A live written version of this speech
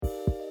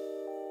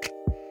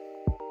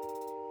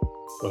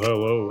Well,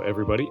 hello,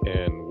 everybody,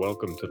 and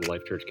welcome to the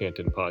Life Church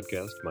Canton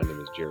podcast. My name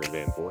is Jared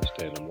Van Forst,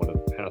 and I'm one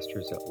of the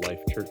pastors at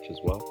Life Church as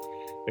well.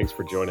 Thanks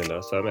for joining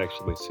us. I'm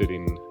actually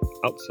sitting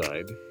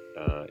outside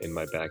in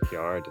my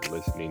backyard and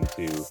listening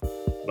to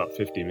about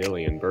 50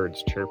 million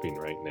birds chirping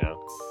right now.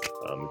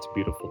 It's a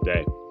beautiful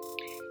day,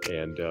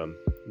 and I'm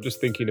just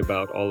thinking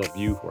about all of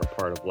you who are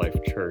part of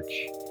Life Church,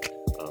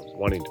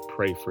 wanting to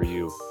pray for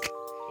you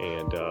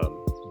and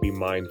be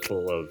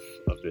mindful of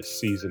this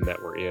season that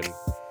we're in.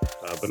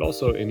 But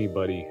also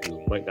anybody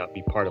who might not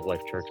be part of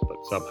Life Church but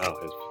somehow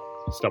has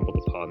stumbled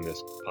upon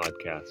this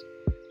podcast.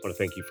 I want to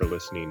thank you for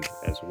listening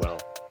as well.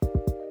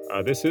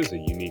 This is a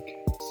unique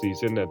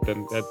season.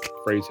 That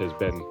phrase has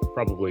been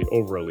probably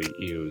overly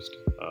used,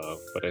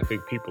 but I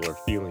think people are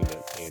feeling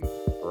it in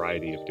a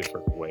variety of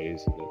different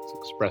ways, and it's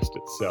expressed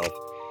itself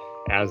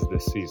as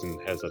this season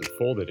has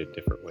unfolded in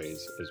different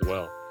ways as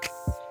well.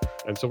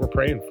 And so we're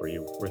praying for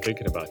you. We're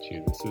thinking about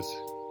you. This is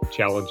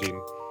challenging.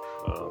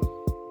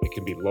 It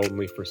can be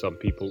lonely for some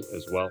people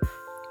as well.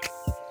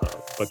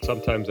 But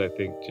sometimes I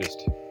think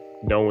just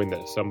knowing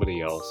that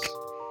somebody else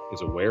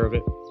is aware of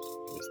it,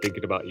 is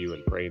thinking about you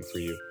and praying for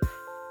you,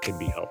 can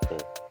be helpful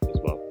as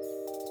well.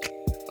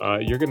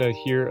 You're going to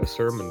hear a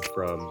sermon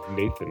from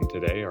Nathan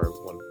today, our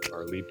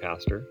lead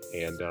pastor,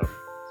 and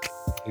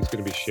he's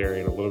going to be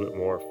sharing a little bit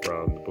more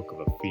from the book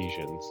of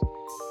Ephesians.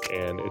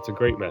 And it's a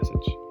great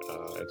message.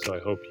 And so I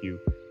hope you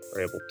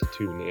are able to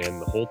tune in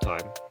the whole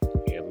time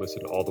and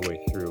listen all the way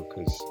through,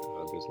 because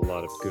there's a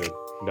lot of good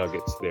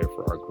nuggets there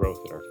for our growth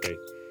in our faith.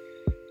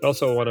 I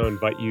also want to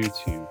invite you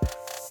to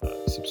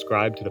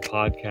subscribe to the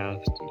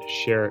podcast and to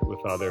share it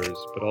with others,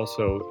 but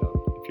also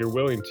if you're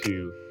willing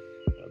to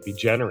be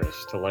generous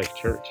to Life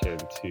Church and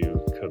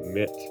to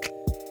commit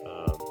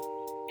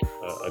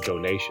a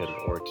donation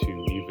or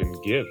to even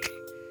give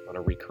on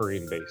a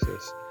recurring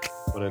basis, I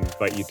want to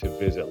invite you to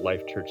visit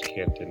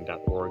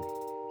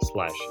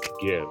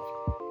lifechurchcanton.org/give.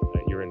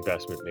 Your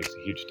investment makes a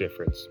huge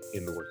difference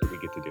in the work that we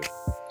get to do.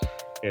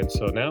 And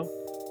so now,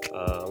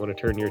 I want to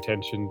turn your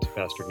attention to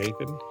Pastor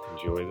Nathan.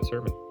 Enjoy the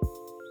sermon.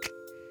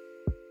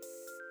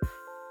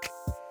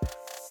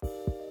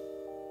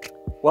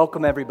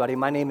 Welcome, everybody.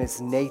 My name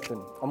is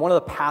Nathan. I'm one of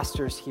the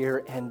pastors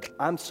here, and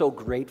I'm so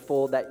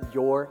grateful that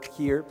you're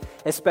here,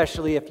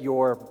 especially if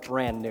you're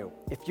brand new.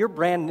 If you're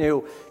brand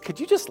new, could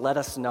you just let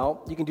us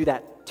know? You can do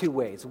that two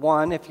ways.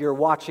 One, if you're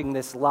watching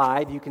this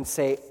live, you can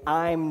say,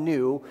 "I'm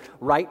new,"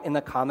 right in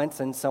the comments,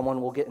 and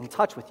someone will get in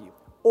touch with you.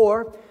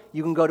 Or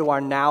you can go to our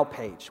Now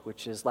page,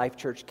 which is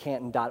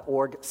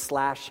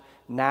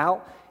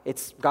lifechurchcanton.org/now.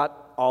 It's got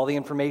all the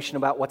information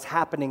about what's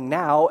happening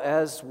now,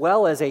 as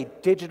well as a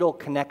digital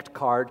connect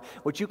card,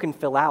 which you can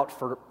fill out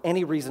for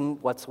any reason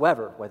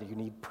whatsoever, whether you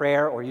need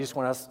prayer or you just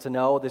want us to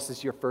know this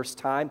is your first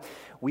time.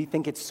 We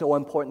think it's so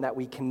important that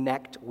we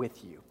connect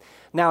with you.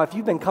 Now, if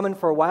you've been coming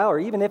for a while, or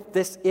even if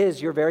this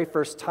is your very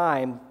first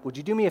time, would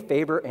you do me a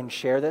favor and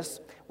share this?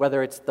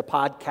 Whether it's the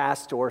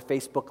podcast or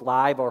Facebook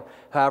Live or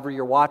however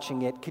you're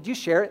watching it, could you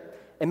share it?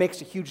 It makes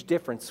a huge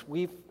difference.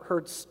 We've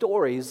heard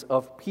stories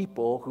of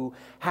people who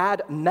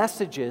had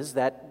messages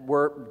that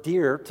were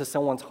dear to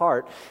someone's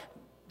heart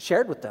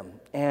shared with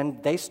them,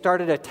 and they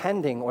started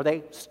attending or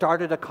they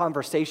started a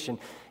conversation.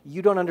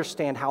 You don't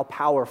understand how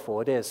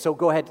powerful it is, so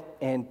go ahead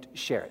and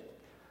share it.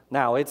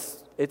 Now,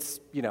 it's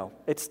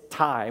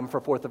time for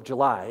 4th of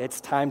July.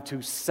 It's time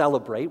to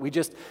celebrate. We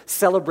just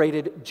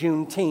celebrated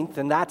Juneteenth,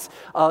 and that's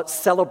a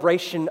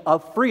celebration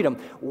of freedom.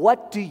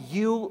 What do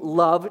you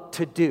love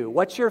to do?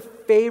 What's your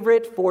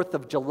favorite 4th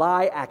of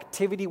July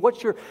activity?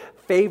 What's your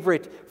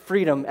favorite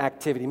freedom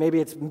activity?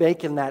 Maybe it's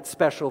making that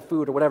special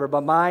food or whatever,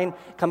 but mine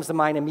comes to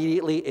mind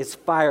immediately is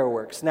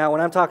fireworks. Now, when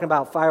I'm talking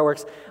about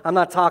fireworks, I'm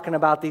not talking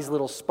about these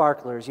little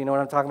sparklers. You know what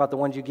I'm talking about? The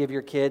ones you give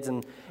your kids,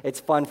 and it's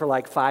fun for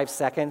like 5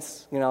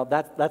 seconds. You know,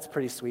 that's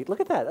pretty sweet. Look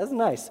at that. That's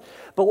nice.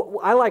 But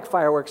I like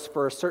fireworks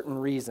for a certain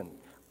reason.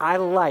 I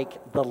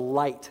like the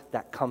light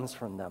that comes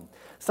from them.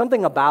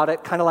 Something about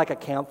it, kind of like a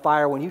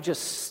campfire, when you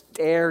just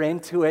stare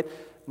into it,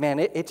 man,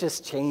 it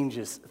just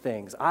changes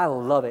things. I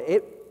love it.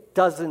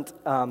 It's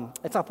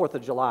not 4th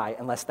of July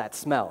unless that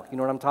smell. You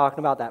know what I'm talking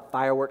about, that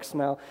fireworks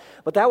smell?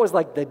 But that was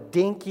like the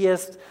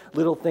dinkiest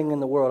little thing in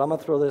the world. I'm going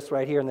to throw this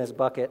right here in this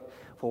bucket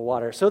full of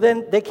water. So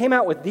then they came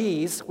out with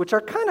these, which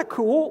are kind of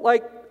cool.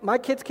 Like, my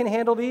kids can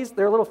handle these.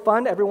 They're a little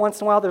fun. Every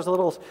once in a while, there's a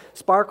little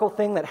sparkle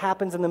thing that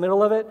happens in the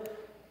middle of it.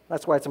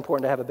 That's why it's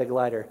important to have a big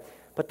lighter.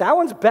 But that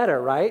one's better,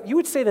 right? You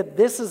would say that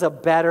this is a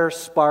better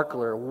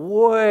sparkler,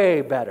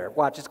 way better.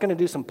 Watch, it's going to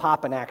do some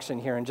popping action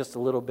here in just a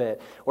little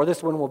bit. Or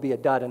this one will be a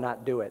dud and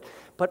not do it.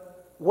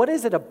 But what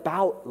is it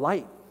about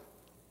light?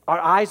 Our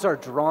eyes are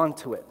drawn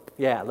to it.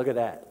 Yeah, look at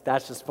that.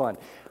 That's just fun.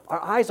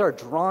 Our eyes are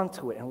drawn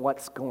to it and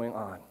what's going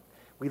on.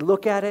 We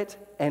look at it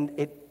and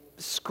it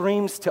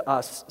screams to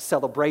us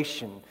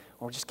celebration,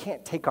 or we just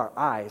can't take our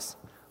eyes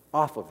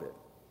off of it.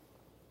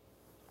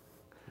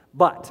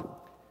 But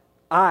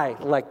I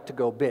like to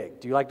go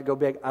big. Do you like to go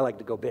big? I like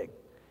to go big.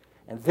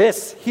 And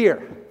this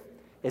here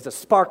is a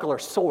sparkler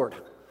sword.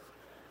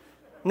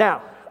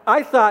 Now,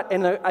 I thought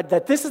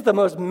that this is the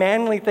most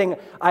manly thing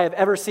I have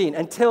ever seen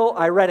until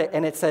I read it,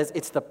 and it says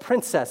it's the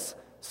princess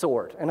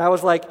sword. And I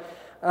was like,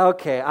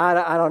 okay,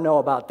 I don't know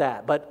about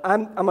that, but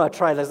I'm going to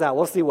try this out.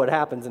 We'll see what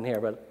happens in here,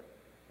 but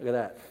look at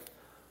that.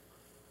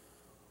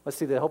 Let's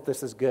see, I hope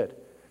this is good.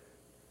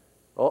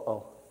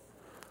 Uh-oh.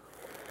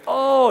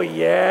 Oh,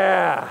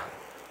 yeah.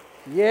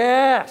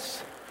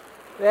 Yes.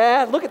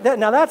 Yeah, look at that.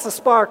 Now, that's a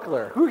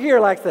sparkler. Who here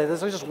likes that?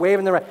 This is just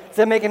waving the right. Is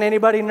that making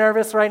anybody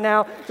nervous right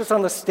now? Just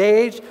on the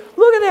stage?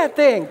 Look at that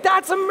thing.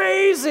 That's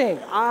amazing.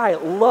 I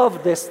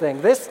love this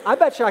thing. I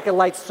bet you I could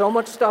light so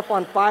much stuff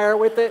on fire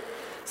with it.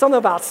 Something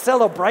about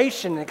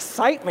celebration and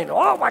excitement.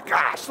 Oh, my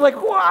gosh.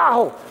 Like,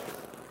 wow.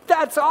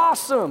 That's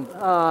awesome.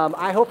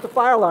 I hope the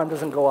fire alarm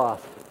doesn't go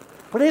off.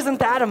 But isn't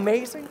that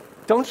amazing?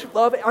 Don't you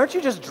love it? Aren't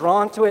you just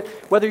drawn to it,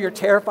 whether you're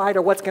terrified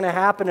or what's going to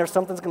happen or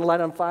something's going to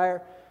light on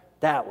fire?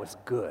 That was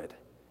good.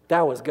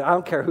 That was good. I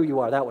don't care who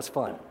you are. That was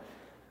fun.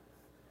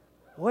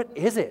 What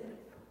is it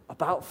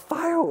about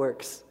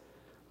fireworks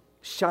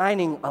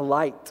shining a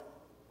light?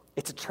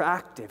 It's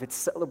attractive.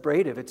 It's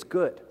celebrative. It's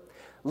good.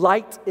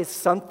 Light is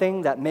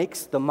something that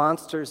makes the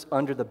monsters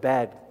under the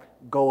bed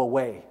go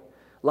away.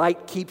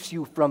 Light keeps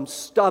you from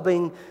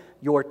stubbing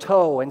your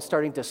toe and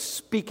starting to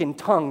speak in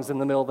tongues in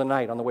the middle of the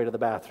night on the way to the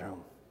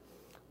bathroom.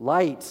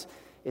 Light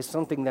is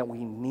something that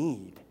we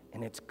need,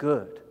 and it's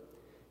good.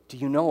 Do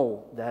you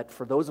know that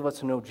for those of us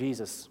who know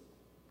Jesus,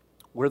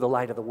 we're the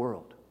light of the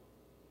world?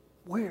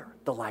 We're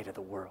the light of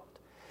the world.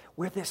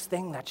 We're this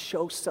thing that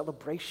shows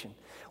celebration.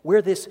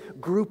 We're this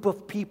group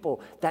of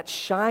people that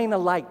shine a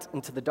light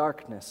into the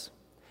darkness.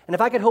 And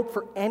if I could hope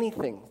for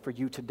anything for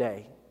you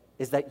today,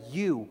 is that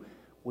you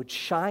would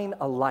shine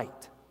a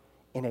light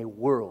in a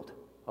world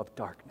of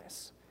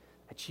darkness.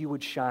 That you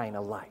would shine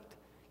a light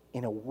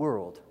in a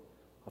world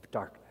of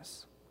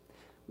darkness.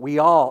 We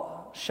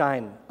all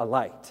shine a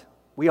light.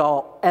 We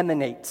all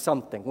emanate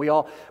something. We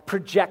all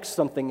project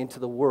something into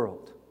the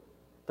world.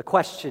 The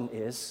question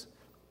is,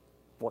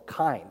 what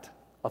kind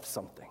of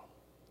something?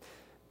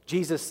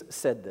 Jesus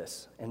said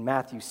this in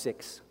Matthew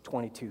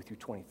 6:22 through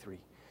 23.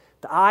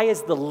 The eye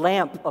is the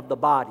lamp of the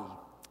body.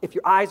 If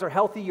your eyes are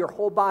healthy, your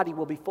whole body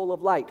will be full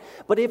of light.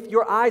 But if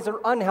your eyes are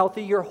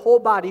unhealthy, your whole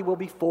body will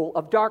be full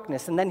of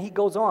darkness. And then he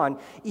goes on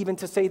even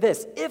to say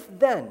this, if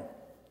then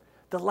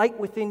the light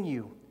within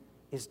you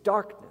is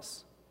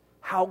darkness,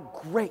 how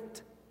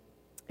great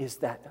is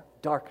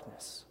that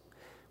darkness?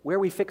 Where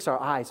we fix our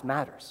eyes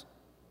matters.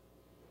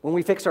 When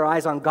we fix our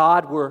eyes on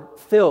God, we're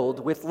filled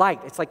with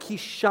light. It's like he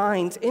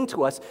shines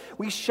into us.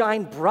 We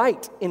shine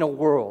bright in a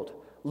world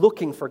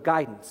looking for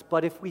guidance.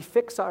 But if we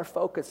fix our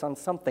focus on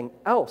something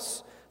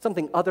else,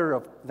 something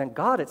other than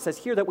God, it says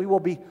here that we will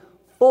be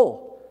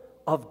full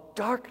of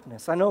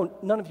darkness. I know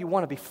none of you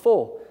want to be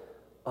full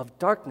of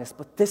darkness,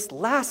 but this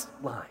last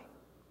line,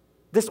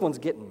 this one's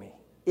getting me.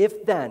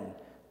 If then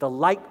the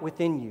light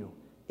within you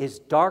is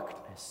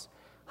darkness,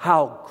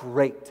 how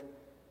great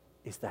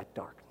is that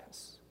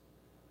darkness?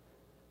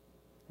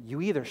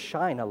 You either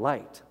shine a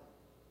light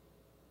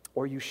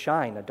or you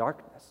shine a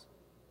darkness.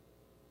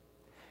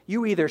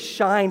 You either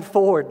shine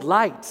forward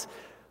light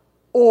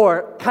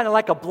or kind of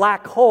like a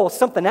black hole,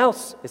 something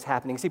else is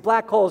happening. See,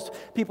 black holes,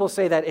 people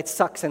say that it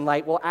sucks in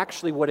light. Well,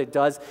 actually what it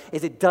does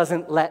is it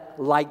doesn't let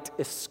light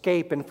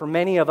escape. And for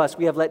many of us,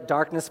 we have let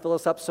darkness fill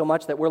us up so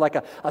much that we're like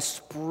a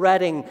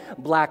spreading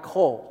black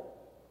hole,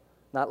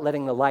 not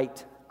letting the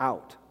light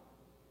out.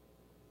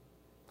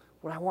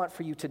 What I want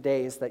for you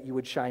today is that you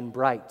would shine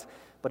bright.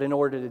 But in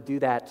order to do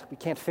that, we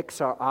can't fix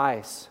our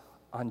eyes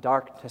on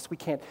darkness. We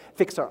can't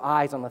fix our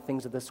eyes on the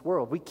things of this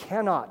world. We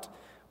cannot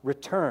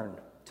return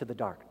to the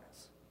darkness.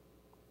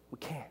 We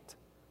can't.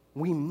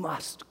 We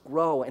must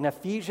grow. And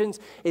Ephesians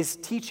is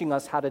teaching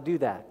us how to do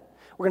that.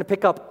 We're going to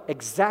pick up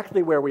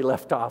exactly where we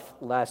left off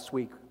last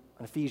week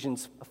on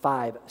Ephesians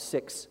 5:6.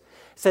 It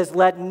says,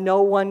 let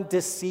no one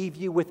deceive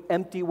you with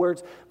empty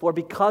words, for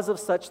because of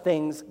such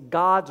things,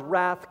 God's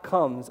wrath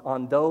comes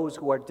on those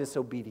who are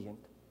disobedient.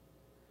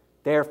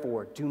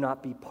 Therefore, do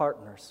not be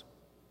partners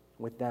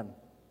with them.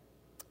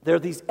 There are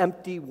these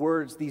empty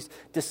words, these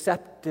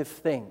deceptive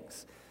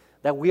things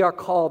that we are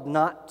called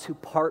not to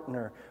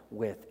partner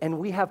with. And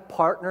we have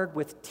partnered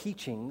with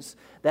teachings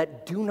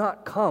that do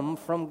not come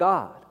from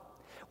God.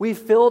 We've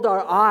filled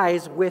our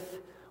eyes with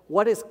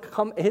what is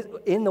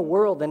in the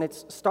world, and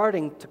it's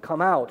starting to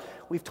come out.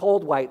 We've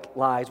told white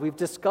lies. We've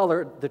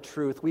discolored the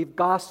truth. We've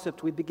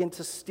gossiped. We begin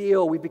to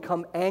steal. We've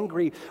become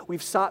angry.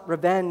 We've sought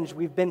revenge.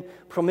 We've been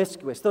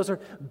promiscuous. Those are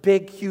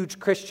big, huge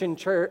Christian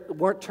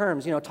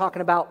terms,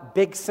 talking about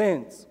big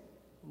sins.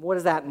 What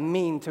does that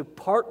mean to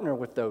partner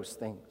with those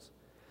things?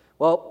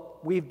 Well,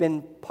 we've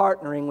been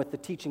partnering with the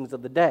teachings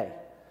of the day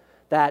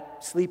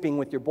that sleeping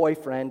with your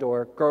boyfriend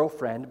or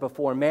girlfriend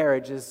before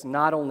marriage is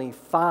not only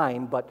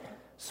fine, but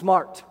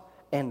smart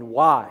and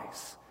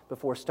wise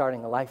before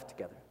starting a life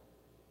together.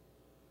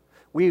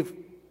 We've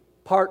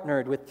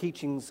partnered with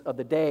teachings of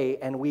the day,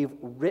 and we've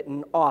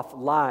written off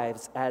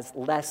lives as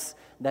less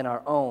than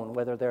our own,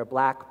 whether they're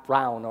black,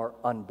 brown, or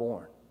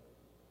unborn.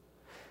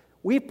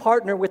 We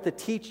partner with the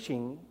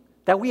teaching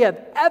that we have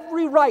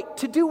every right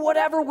to do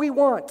whatever we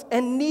want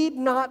and need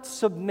not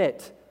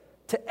submit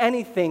to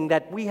anything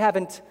that we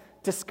haven't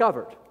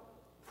discovered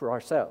for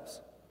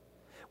ourselves.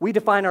 We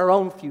define our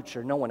own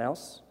future, no one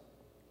else.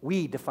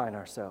 We define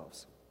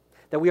ourselves.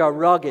 That we are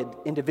rugged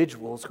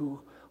individuals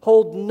who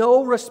hold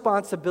no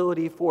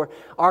responsibility for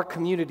our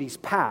community's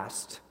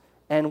past,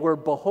 and we're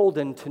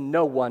beholden to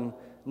no one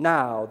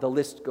now. The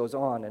list goes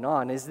on and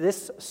on. Is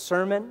this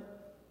sermon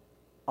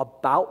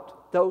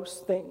about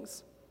those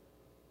things?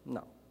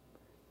 No.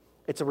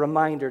 It's a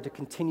reminder to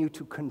continue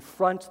to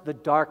confront the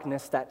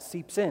darkness that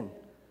seeps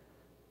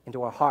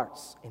into our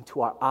hearts,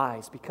 into our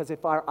eyes, because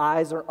if our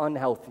eyes are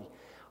unhealthy,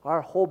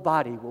 our whole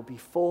body will be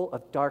full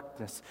of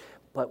darkness.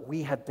 But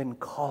we have been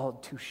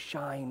called to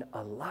shine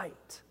a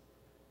light.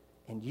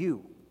 And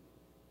you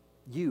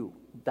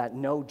that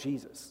know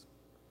Jesus,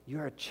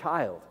 you're a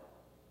child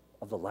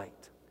of the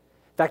light.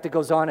 In fact, it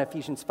goes on in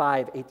Ephesians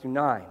 5, 8 through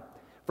 9.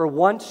 For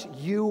once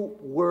you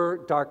were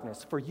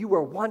darkness, for you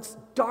were once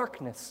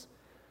darkness,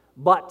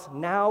 but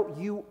now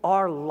you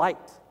are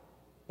light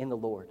in the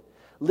Lord.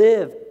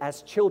 Live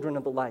as children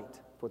of the light,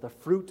 for the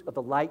fruit of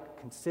the light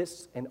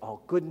consists in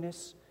all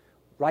goodness,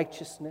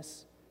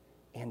 righteousness,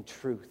 and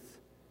truth.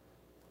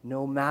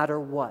 No matter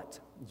what,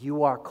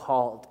 you are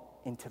called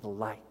into the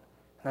light.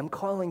 And I'm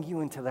calling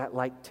you into that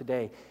light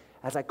today,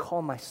 as I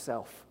call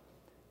myself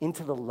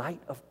into the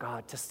light of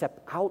God, to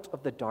step out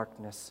of the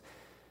darkness.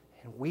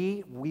 And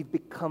we've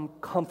become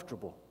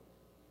comfortable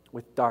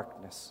with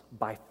darkness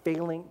by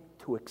failing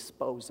to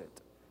expose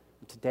it.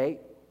 And today,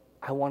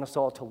 I want us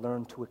all to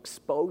learn to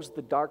expose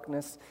the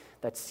darkness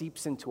that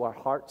seeps into our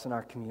hearts and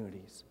our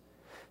communities.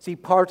 See,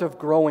 part of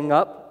growing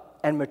up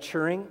and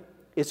maturing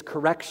is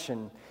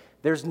correction.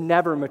 There's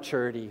never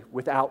maturity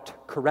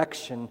without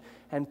correction.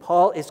 And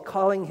Paul is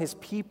calling his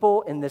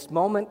people in this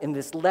moment, in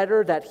this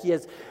letter that he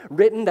has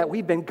written, that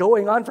we've been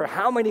going on for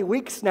how many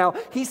weeks now?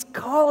 He's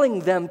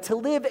calling them to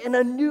live in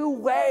a new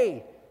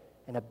way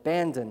and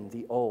abandon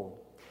the old.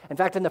 In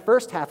fact, in the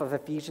first half of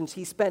Ephesians,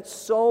 he spent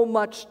so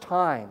much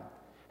time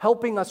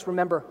helping us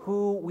remember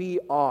who we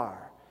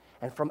are.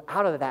 And from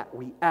out of that,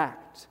 we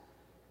act.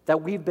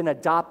 That we've been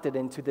adopted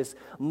into this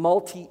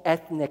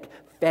multi-ethnic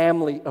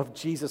family of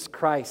Jesus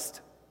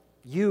Christ.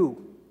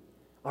 You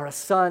are a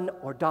son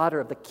or daughter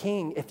of the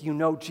King if you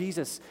know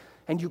Jesus,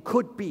 and you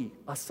could be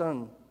a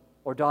son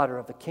or daughter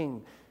of the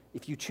King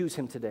if you choose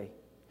him today.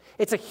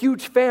 It's a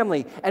huge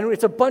family, and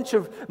it's a bunch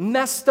of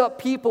messed up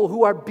people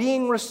who are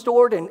being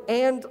restored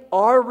and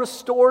are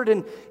restored,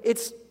 and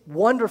it's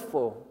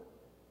wonderful.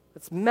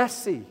 It's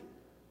messy,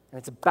 and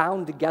it's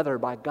bound together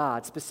by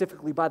God,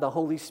 specifically by the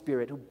Holy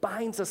Spirit, who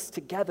binds us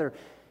together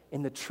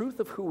in the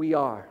truth of who we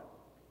are.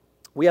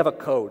 We have a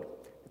code.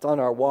 It's on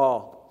our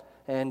wall.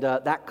 And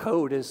that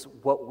code is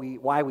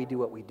why we do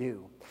what we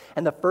do.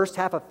 And the first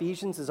half of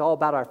Ephesians is all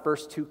about our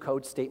first two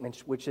code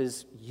statements, which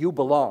is you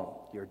belong,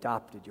 you're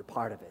adopted, you're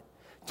part of it.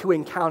 To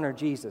encounter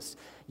Jesus,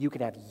 you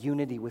can have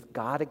unity with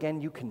God again,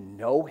 you can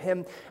know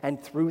him,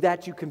 and through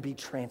that you can be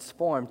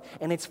transformed.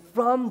 And it's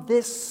from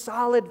this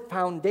solid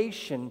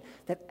foundation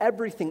that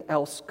everything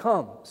else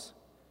comes.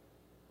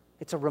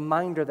 It's a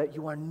reminder that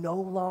you are no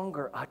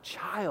longer a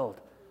child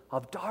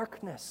of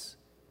darkness.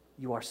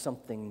 You are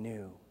something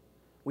new.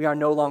 We are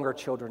no longer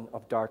children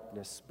of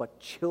darkness, but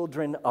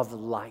children of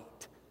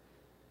light.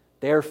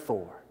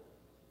 Therefore,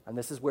 and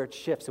this is where it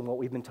shifts in what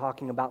we've been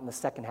talking about in the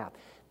second half,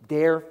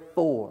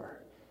 therefore,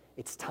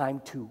 it's time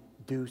to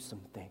do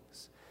some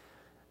things.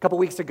 A couple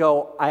weeks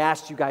ago, I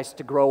asked you guys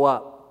to grow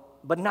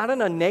up, but not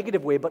in a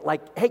negative way, but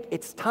like, hey,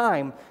 it's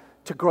time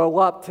to grow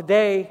up.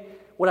 Today,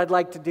 what I'd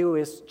like to do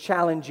is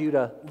challenge you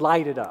to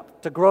light it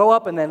up, to grow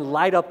up and then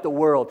light up the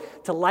world,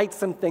 to light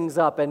some things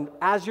up. And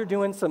as you're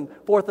doing some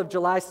 4th of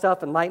July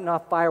stuff and lighting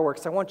off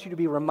fireworks, I want you to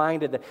be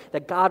reminded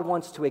that God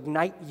wants to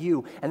ignite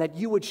you and that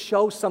you would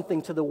show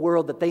something to the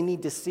world that they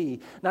need to see,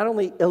 not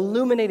only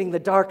illuminating the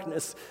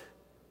darkness,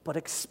 but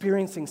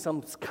experiencing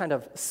some kind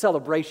of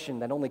celebration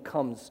that only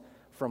comes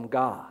from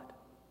God.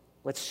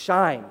 Let's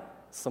shine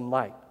some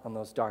light on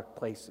those dark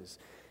places.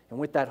 And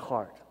with that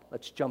heart,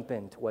 let's jump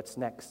into what's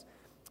next.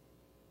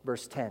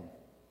 Verse 10,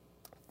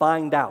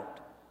 find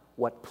out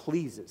what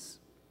pleases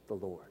the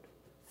Lord.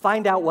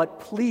 Find out what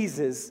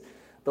pleases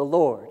the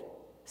Lord.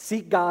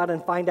 Seek God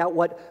and find out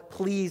what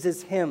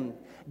pleases him.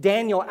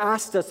 Daniel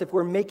asked us if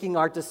we're making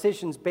our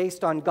decisions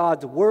based on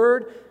God's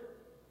word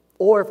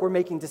or if we're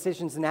making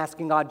decisions and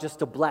asking God just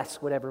to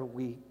bless whatever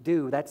we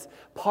do. That's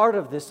part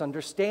of this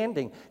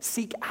understanding.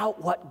 Seek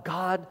out what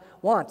God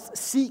wants.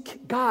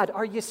 Seek God.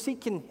 Are you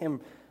seeking him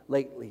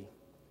lately?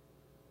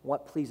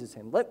 What pleases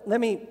him?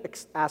 Let me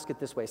ask it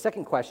this way.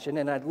 Second question,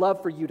 and I'd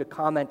love for you to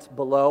comment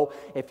below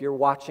if you're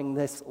watching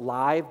this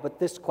live, but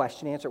this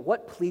question, answer,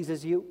 what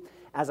pleases you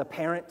as a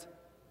parent?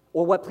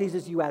 Or what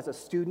pleases you as a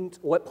student?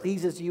 What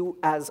pleases you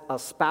as a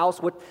spouse?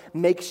 What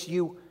makes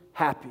you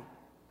happy?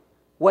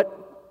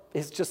 What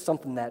is just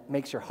something that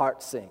makes your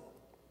heart sing?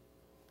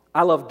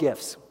 I love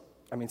gifts.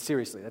 I mean,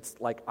 seriously, that's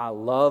like, I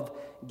love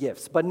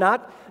gifts. But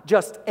not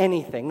just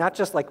anything, not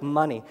just like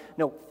money.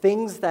 No,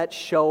 things that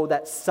show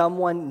that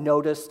someone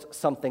noticed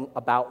something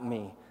about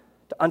me.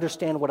 to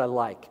understand what I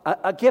like.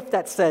 A gift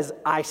that says,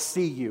 I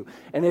see you.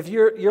 And if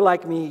you're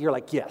like me, you're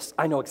like, yes,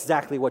 I know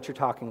exactly what you're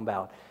talking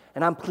about.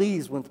 And I'm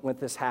pleased when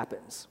this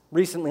happens.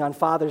 Recently, on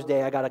Father's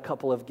Day, I got a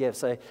couple of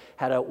gifts. I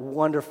had a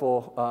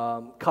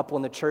wonderful couple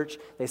in the church.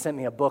 They sent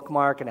me a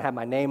bookmark, and it had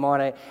my name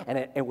on it,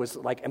 and it was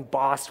like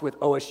embossed with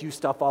OSU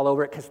stuff all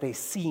over it because they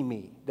see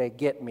me, they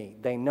get me,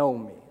 they know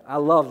me. I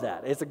love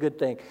that. It's a good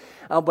thing.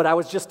 But I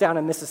was just down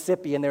in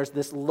Mississippi, and there's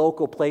this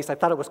local place. I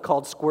thought it was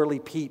called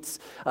Squirrely Pete's,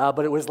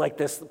 but it was like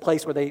this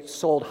place where they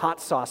sold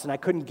hot sauce, and I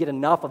couldn't get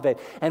enough of it.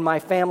 And my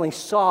family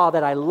saw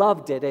that I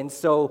loved it, and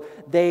so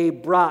they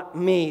brought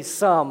me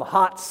some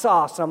hot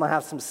sauce. I'm going to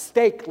have some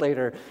steak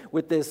later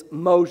with this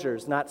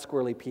Mosher's, not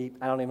Squirrely Pete.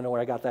 I don't even know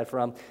where I got that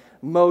from.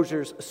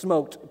 Mosher's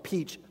smoked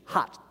peach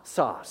hot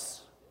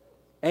sauce.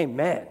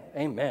 Amen.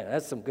 Amen.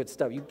 That's some good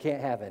stuff. You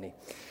can't have any.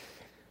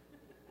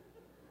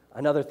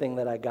 Another thing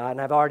that I got,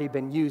 and I've already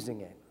been using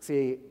it.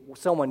 See,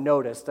 someone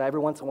noticed, every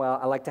once in a while,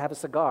 I like to have a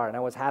cigar, and I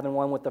was having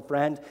one with a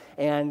friend,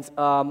 and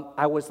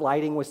I was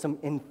lighting with some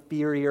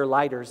inferior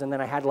lighters, and then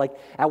I had,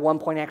 at one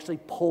point, I actually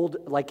pulled,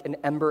 an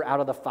ember out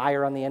of the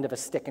fire on the end of a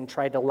stick and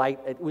tried to light.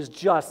 It was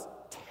just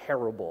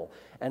terrible,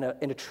 and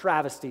a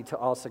travesty to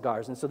all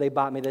cigars, and so they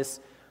bought me this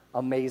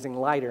amazing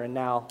lighter, and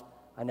now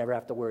I never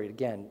have to worry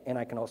again, and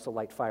I can also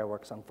light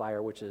fireworks on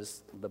fire, which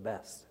is the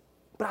best.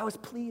 But I was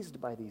pleased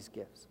by these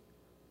gifts.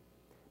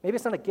 Maybe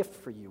it's not a gift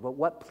for you, but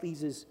what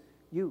pleases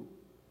you?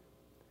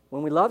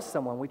 When we love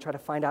someone, we try to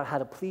find out how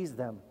to please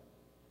them.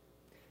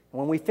 And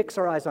when we fix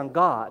our eyes on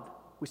God,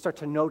 we start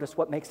to notice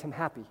what makes him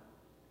happy.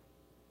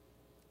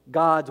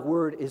 God's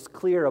word is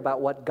clear about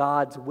what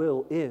God's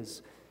will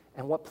is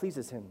and what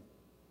pleases him.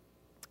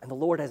 And the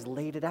Lord has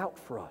laid it out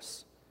for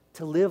us.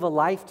 To live a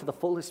life to the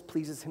fullest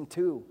pleases him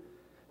too.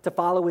 To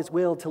follow his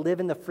will, to live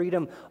in the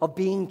freedom of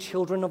being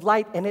children of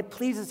light. And it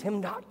pleases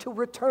him not to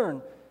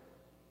return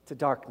to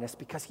darkness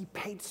because he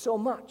paid so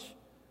much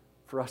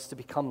for us to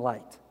become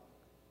light.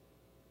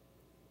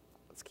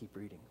 Let's keep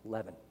reading.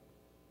 11.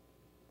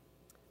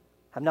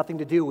 Have nothing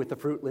to do with the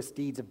fruitless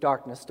deeds of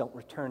darkness. Don't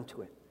return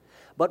to it,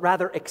 but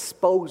rather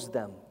expose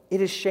them.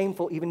 It is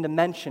shameful even to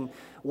mention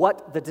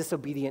what the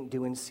disobedient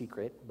do in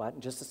secret, but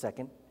in just a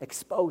second,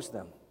 expose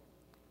them.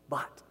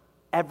 But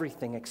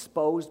everything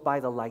exposed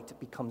by the light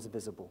becomes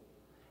visible.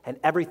 And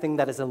everything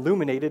that is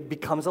illuminated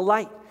becomes a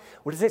light.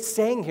 What is it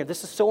saying here?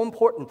 This is so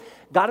important.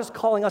 God is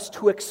calling us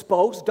to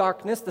expose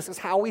darkness. This is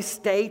how we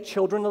stay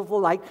children of the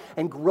light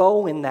and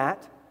grow in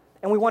that.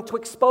 And we want to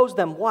expose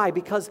them. Why?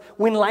 Because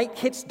when light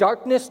hits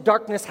darkness,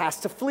 darkness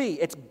has to flee.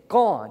 It's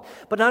gone.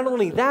 But not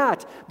only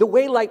that, the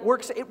way light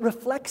works, it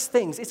reflects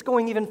things. It's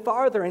going even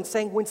farther and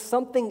saying when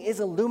something is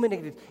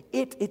illuminated,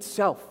 it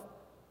itself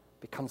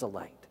becomes a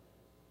light.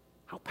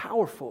 How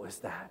powerful is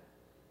that?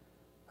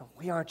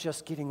 We aren't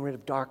just getting rid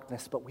of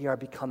darkness, but we are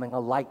becoming a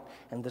light,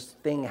 and this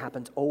thing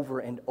happens over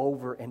and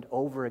over and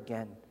over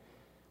again.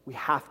 We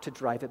have to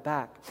drive it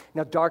back.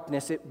 Now,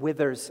 darkness, it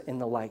withers in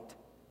the light.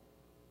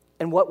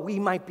 And what we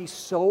might be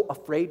so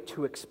afraid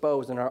to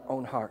expose in our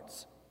own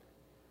hearts,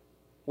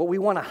 what we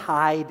want to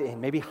hide in,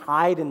 maybe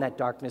hide in that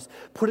darkness,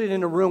 put it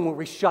in a room where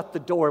we shut the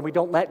door and we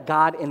don't let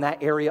God in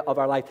that area of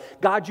our life.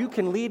 God, you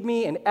can lead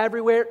me in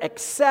everywhere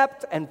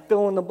except, and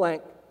fill in the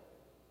blank,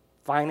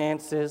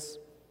 finances,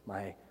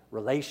 my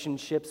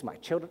relationships, my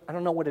children. I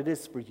don't know what it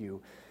is for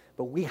you,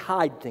 but we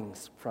hide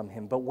things from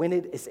him. But when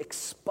it is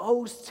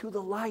exposed to the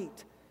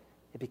light,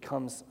 it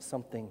becomes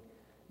something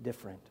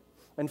different.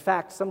 In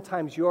fact,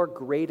 sometimes your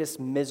greatest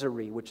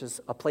misery, which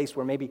is a place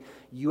where maybe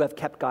you have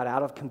kept God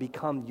out of, can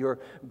become your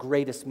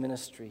greatest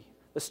ministry.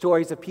 The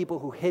stories of people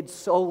who hid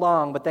so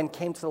long, but then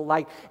came to the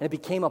light, and it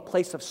became a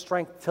place of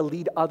strength to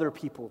lead other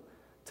people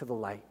to the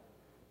light.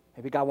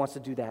 Maybe God wants to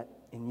do that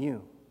in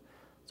you.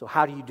 So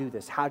how do you do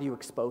this? How do you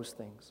expose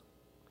things?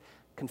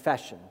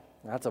 Confession.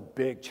 That's a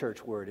big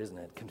church word, isn't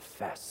it?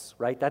 Confess,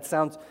 right? That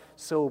sounds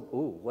so,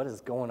 what is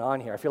going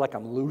on here? I feel like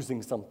I'm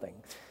losing something.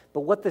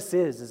 But what this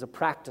is a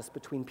practice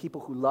between people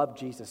who love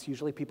Jesus,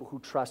 usually people who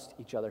trust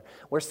each other,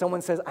 where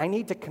someone says, I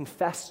need to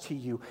confess to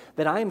you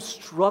that I am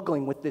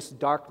struggling with this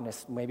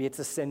darkness. Maybe it's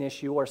a sin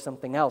issue or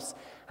something else,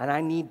 and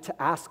I need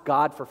to ask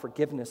God for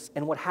forgiveness.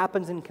 And what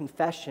happens in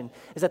confession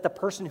is that the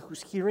person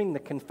who's hearing the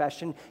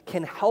confession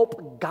can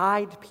help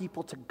guide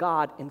people to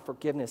God in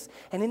forgiveness.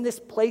 And in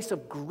this place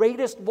of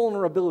greatest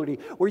vulnerability,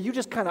 where you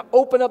just kind of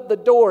open up the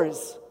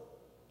doors,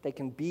 they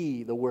can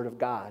be the Word of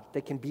God. They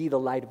can be the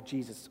light of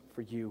Jesus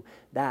for you.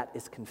 That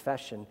is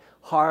confession.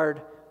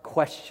 Hard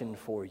question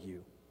for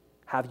you.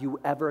 Have you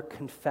ever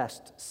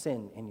confessed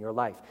sin in your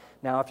life?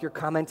 Now, if you're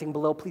commenting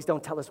below, please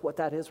don't tell us what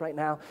that is right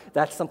now.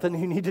 That's something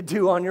you need to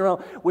do on your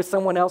own with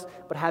someone else.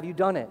 But have you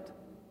done it?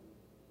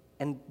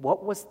 And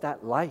what was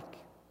that like?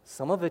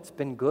 Some of it's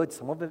been good,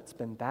 some of it's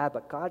been bad,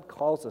 but God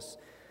calls us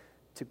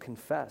to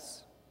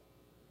confess.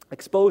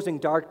 Exposing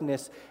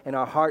darkness in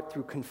our heart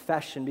through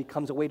confession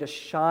becomes a way to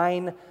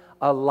shine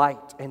a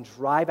light and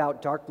drive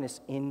out darkness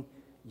in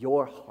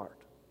your heart.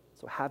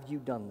 So have you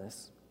done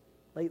this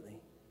lately?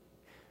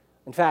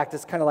 In fact,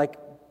 it's kind of like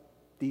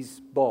these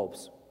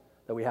bulbs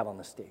that we have on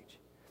the stage.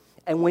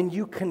 And when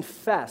you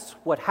confess,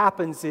 what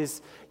happens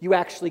is you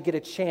actually get a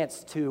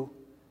chance to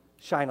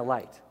shine a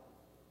light.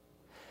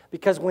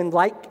 Because when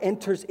light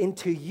enters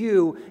into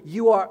you,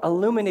 you are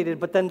illuminated,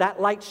 but then that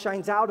light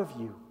shines out of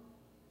you.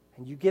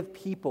 And you give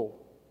people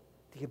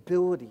the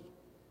ability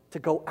to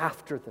go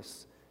after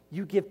this.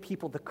 You give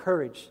people the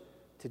courage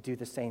to do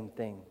the same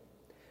thing.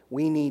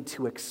 We need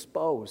to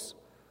expose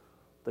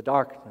the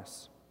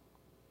darkness.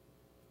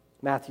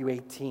 Matthew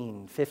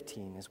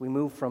 18:15, as we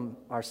move from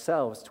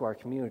ourselves to our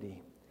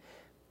community.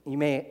 I'm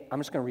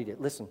just going to read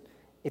it. Listen,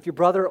 if your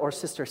brother or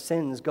sister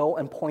sins, go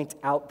and point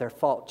out their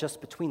fault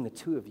just between the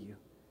two of you.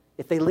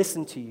 If they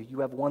listen to you, you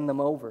have won them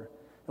over.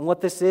 And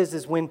what this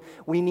is when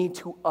we need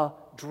to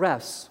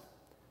address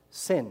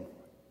sin,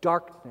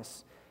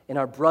 darkness in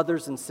our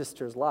brothers and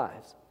sisters'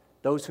 lives,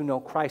 those who know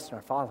Christ and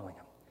are following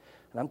Him.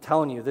 And I'm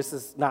telling you, this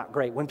is not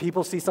great. When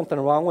people see something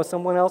wrong with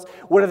someone else,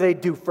 what do they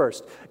do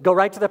first? Go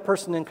right to that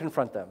person and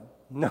confront them.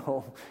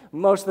 No,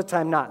 most of the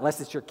time not,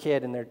 unless it's your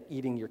kid and they're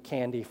eating your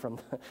candy from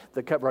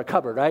the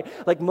cupboard, right?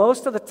 Like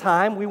most of the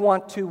time, we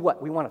want to what?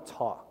 We want to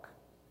talk.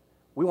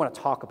 We want to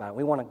talk about it.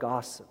 We want to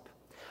gossip.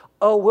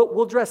 Oh,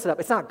 we'll dress it up.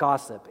 It's not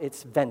gossip.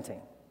 It's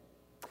venting.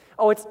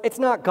 Oh, it's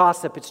not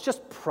gossip. It's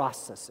just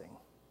processing.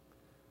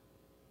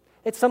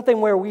 It's something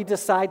where we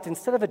decide to,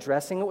 instead of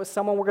addressing it with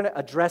someone, we're going to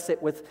address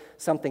it with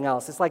something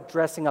else. It's like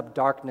dressing up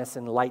darkness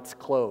in light's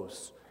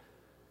clothes.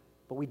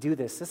 But we do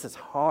this. This is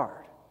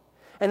hard.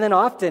 And then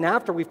often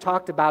after we've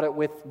talked about it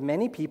with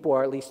many people,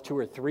 or at least 2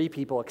 or 3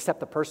 people,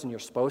 except the person you're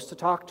supposed to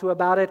talk to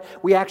about it,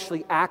 we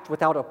actually act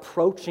without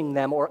approaching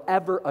them or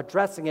ever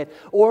addressing it,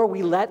 or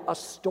we let a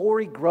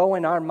story grow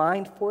in our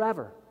mind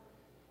forever.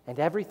 And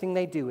everything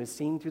they do is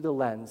seen through the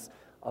lens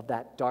of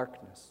that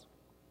darkness.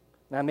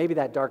 Now, maybe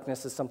that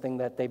darkness is something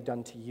that they've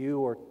done to you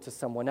or to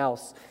someone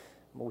else.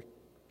 You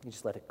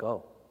just let it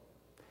go.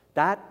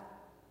 That,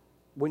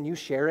 when you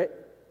share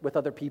it with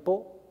other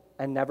people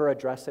and never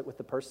address it with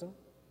the person,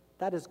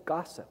 that is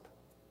gossip.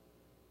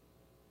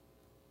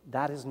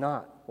 That is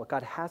not what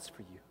God has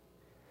for you.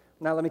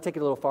 Now, let me take it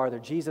a little farther.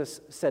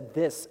 Jesus said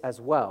this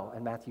as well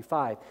in Matthew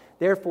 5.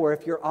 Therefore,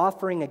 if you're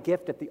offering a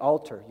gift at the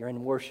altar, you're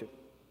in worship,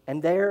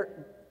 and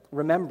there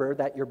remember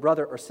that your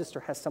brother or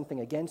sister has something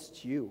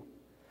against you,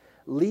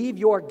 leave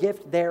your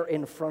gift there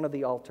in front of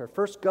the altar.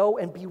 First go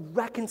and be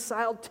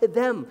reconciled to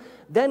them.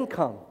 Then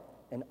come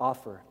and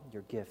offer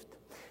your gift.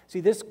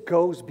 See, this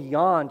goes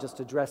beyond just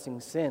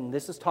addressing sin.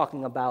 This is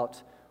talking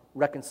about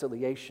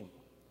reconciliation,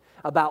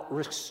 about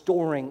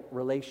restoring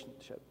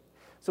relationship.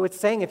 So it's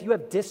saying if you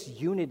have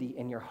disunity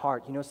in your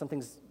heart, you know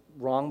something's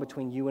wrong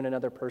between you and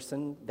another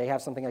person, they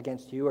have something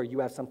against you or you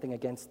have something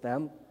against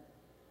them.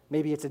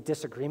 Maybe it's a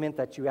disagreement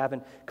that you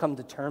haven't come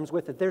to terms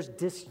with. If there's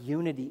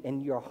disunity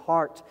in your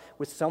heart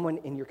with someone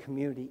in your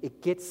community,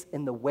 it gets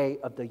in the way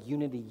of the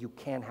unity you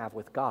can have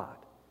with God.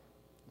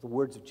 The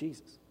words of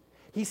Jesus.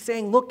 He's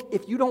saying, look,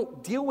 if you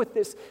don't deal with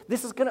this,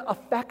 this is going to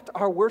affect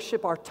our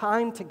worship, our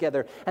time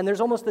together. And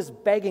there's almost this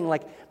begging,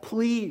 like,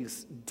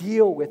 please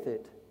deal with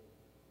it.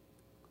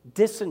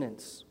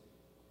 Dissonance,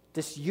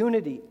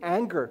 disunity,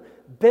 anger,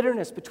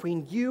 bitterness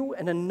between you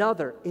and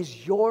another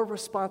is your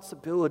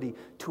responsibility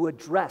to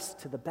address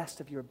to the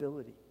best of your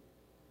ability.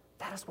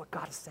 That is what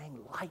God is saying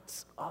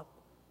lights up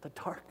the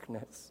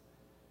darkness.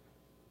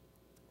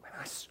 Man,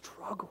 I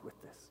struggle with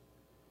this.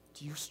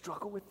 Do you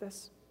struggle with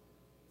this?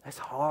 That's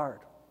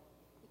hard.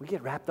 We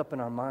get wrapped up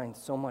in our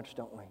minds so much,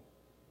 don't we?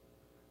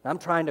 I'm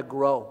trying to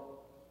grow.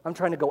 I'm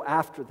trying to go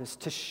after this,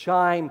 to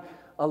shine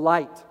a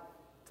light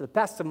to the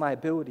best of my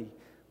ability.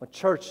 But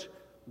church,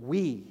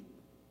 we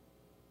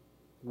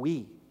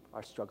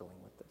are struggling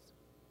with this.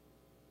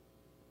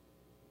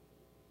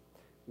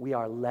 We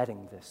are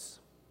letting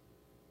this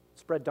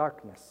spread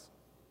darkness.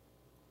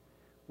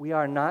 We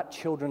are not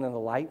children of the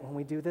light when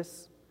we do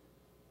this.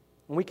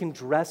 And we can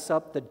dress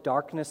up the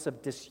darkness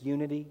of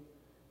disunity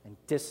and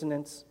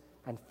dissonance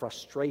and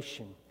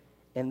frustration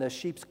in the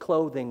sheep's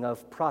clothing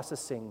of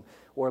processing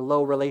or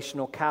low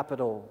relational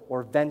capital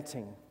or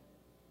venting.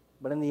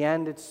 But in the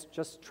end, it's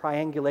just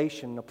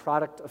triangulation, a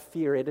product of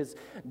fear. It is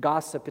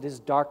gossip, it is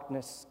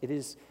darkness, it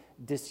is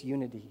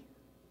disunity.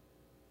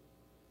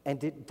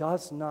 And it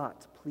does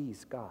not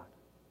please God.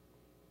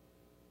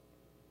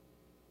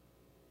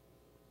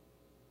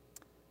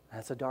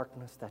 That's a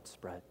darkness that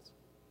spreads.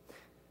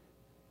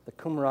 The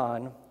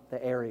Qumran,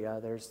 the area,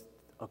 there's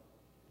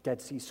Dead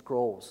Sea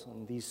Scrolls.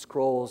 And these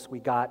scrolls we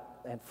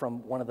got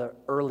from one of the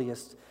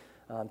earliest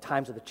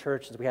times of the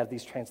church. We have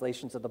these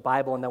translations of the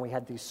Bible, and then we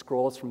had these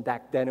scrolls from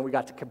back then, and we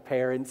got to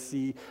compare and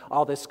see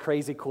all this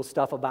crazy cool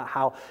stuff about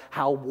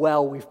how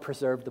well we've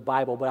preserved the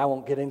Bible, but I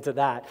won't get into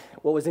that.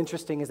 What was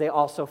interesting is they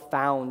also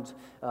found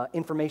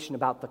information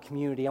about the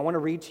community. I want to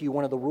read to you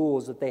one of the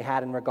rules that they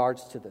had in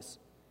regards to this.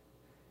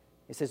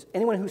 It says,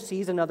 anyone who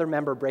sees another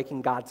member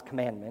breaking God's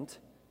commandment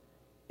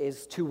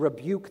is to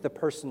rebuke the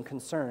person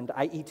concerned,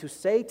 i.e. to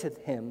say to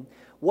him,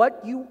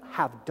 what you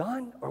have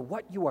done or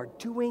what you are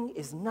doing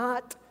is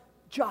not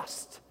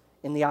just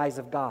in the eyes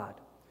of God.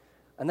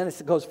 And then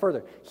it goes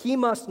further. He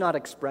must not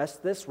express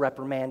this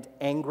reprimand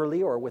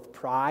angrily or with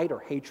pride or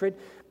hatred,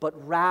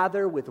 but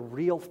rather with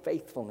real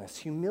faithfulness,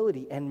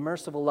 humility, and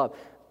merciful love.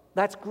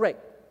 That's great.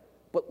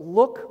 But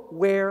look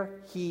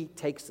where he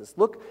takes us.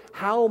 Look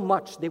how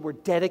much they were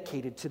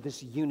dedicated to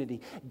this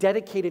unity,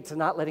 dedicated to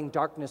not letting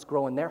darkness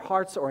grow in their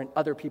hearts or in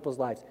other people's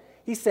lives.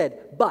 He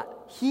said,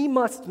 but he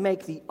must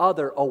make the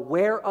other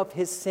aware of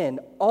his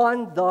sin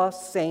on the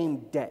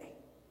same day,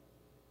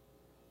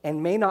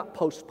 and may not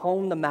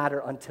postpone the matter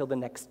until the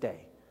next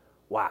day.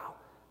 Wow.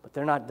 But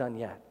they're not done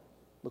yet.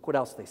 Look what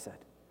else they said.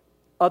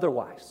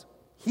 Otherwise,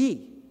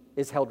 he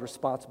is held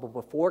responsible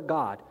before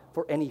God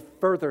for any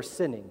further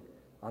sinning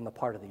on the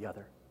part of the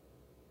other.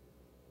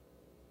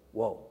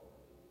 Whoa.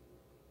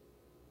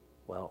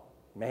 Well,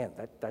 man,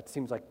 that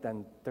seems like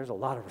then there's a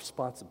lot of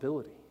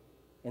responsibility.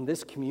 In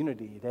this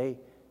community, they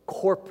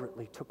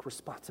corporately took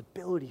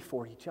responsibility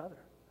for each other.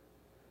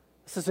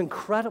 This is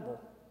incredible.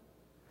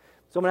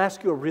 So I'm going to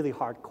ask you a really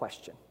hard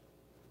question.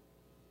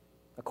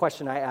 A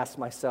question I ask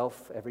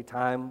myself every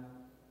time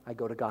I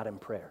go to God in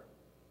prayer.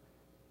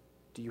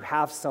 Do you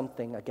have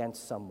something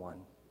against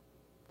someone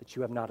that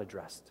you have not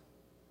addressed?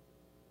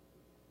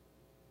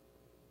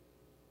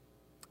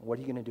 What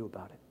are you going to do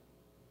about it?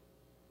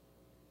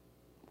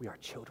 We are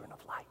children of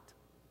light,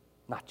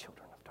 not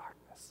children of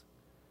darkness.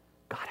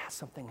 God has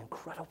something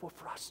incredible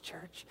for us,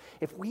 church.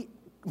 If we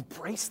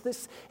embrace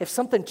this, if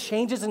something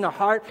changes in our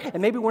heart,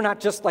 and maybe we're not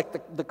just like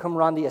the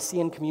Qumran, the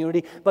Essene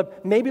community,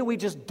 but maybe we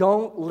just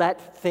don't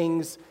let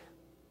things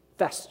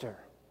fester.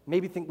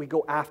 Maybe think we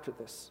go after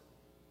this.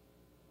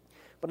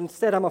 But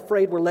instead, I'm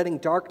afraid we're letting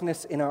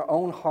darkness in our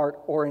own heart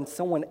or in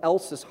someone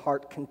else's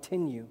heart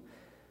continue.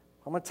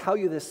 I'm going to tell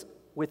you this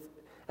with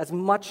as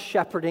much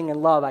shepherding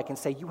and love I can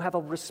say. You have a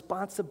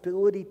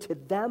responsibility to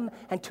them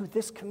and to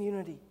this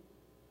community.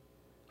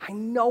 I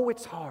know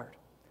it's hard,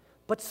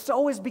 but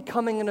so is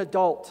becoming an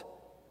adult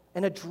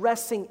and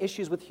addressing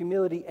issues with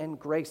humility and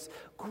grace,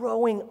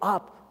 growing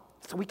up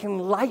so we can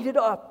light it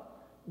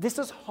up. This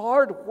is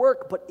hard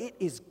work, but it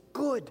is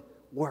good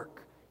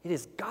work. It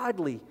is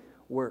godly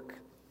work.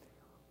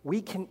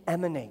 We can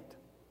emanate,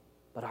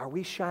 but are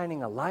we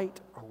shining a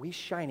light? Are we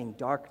shining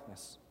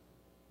darkness?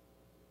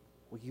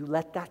 Will you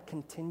let that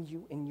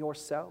continue in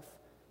yourself,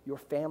 your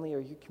family, or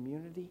your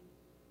community?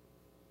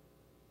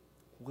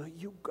 Will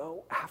you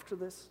go after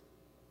this?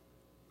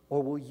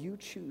 Or will you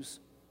choose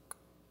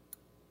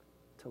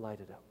to light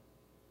it up?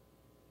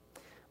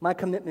 My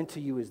commitment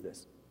to you is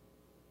this: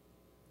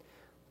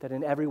 that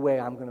in every way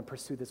I'm going to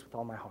pursue this with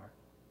all my heart.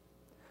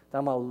 That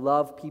I'm going to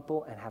love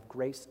people and have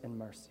grace and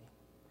mercy.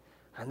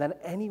 And that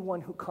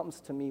anyone who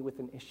comes to me with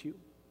an issue,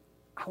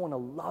 I want to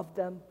love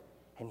them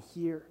and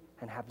hear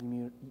and have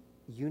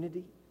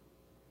unity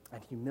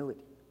and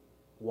humility.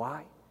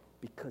 Why?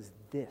 Because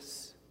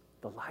this,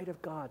 the light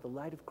of God, the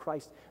light of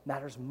Christ,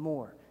 matters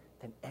more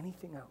than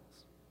anything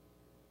else.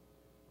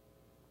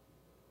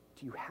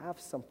 Do you have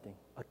something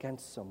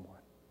against someone?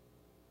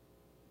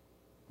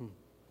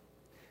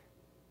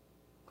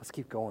 Let's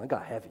keep going. It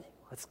got heavy.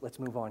 Let's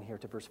move on here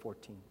to verse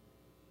 14.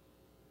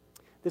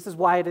 This is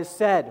why it is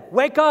said,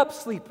 "Wake up,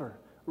 sleeper,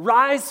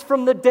 rise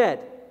from the dead,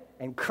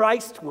 and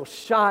Christ will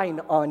shine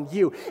on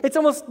you." It's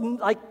almost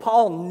like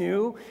Paul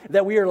knew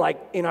that we are like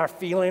in our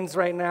feelings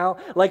right now.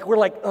 Like we're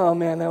like, oh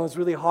man, that was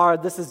really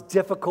hard. This is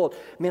difficult.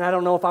 I mean, I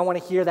don't know if I want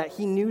to hear that.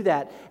 He knew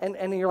that. And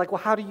you're like,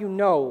 well, how do you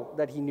know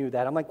that he knew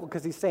that? I'm like, well,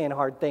 because he's saying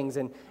hard things,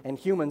 and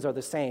humans are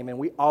the same, and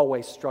we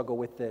always struggle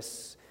with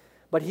this.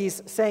 But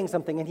he's saying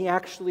something, and he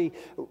actually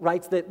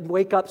writes that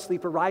 "Wake up,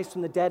 sleeper, rise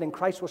from the dead, and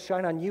Christ will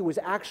shine on you" was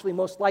actually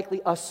most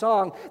likely a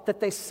song that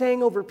they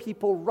sang over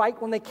people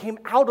right when they came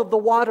out of the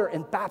water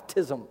in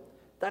baptism.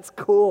 That's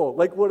cool.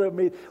 Like, what it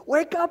means.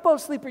 Wake up, oh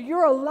sleeper,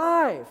 you're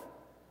alive.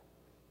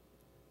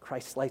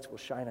 Christ's lights will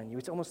shine on you.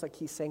 It's almost like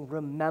he's saying,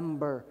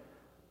 remember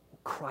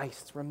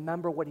Christ.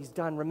 Remember what he's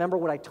done. Remember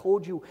what I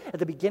told you at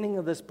the beginning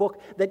of this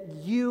book, that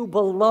you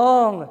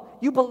belong.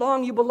 You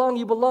belong, you belong,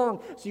 you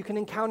belong. So you can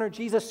encounter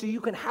Jesus, so you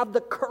can have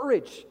the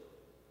courage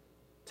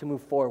to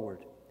move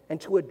forward and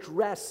to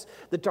address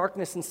the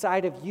darkness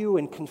inside of you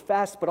and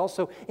confess, but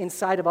also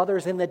inside of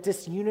others, and the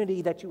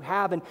disunity that you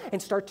have,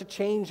 and start to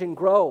change and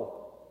grow.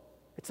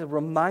 It's a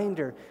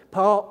reminder.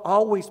 Paul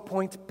always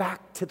points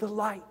back to the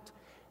light,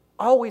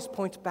 always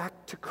points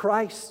back to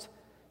Christ.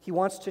 He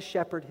wants to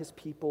shepherd his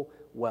people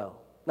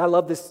well. And I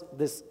love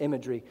this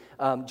imagery.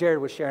 Jared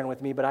was sharing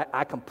with me, but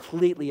I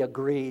completely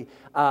agree.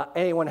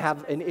 Anyone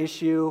have an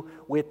issue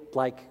with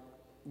light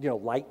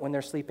when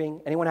they're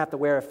sleeping? Anyone have to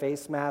wear a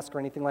face mask or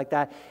anything like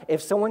that?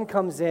 If someone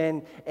comes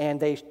in and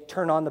they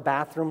turn on the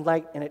bathroom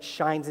light and it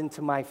shines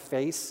into my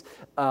face,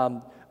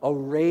 a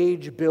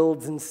rage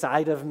builds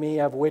inside of me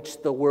of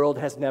which the world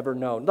has never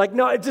known.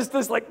 It's just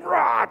this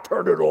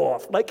turn it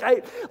off.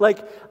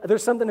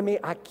 There's something to me,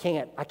 I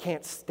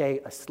can't stay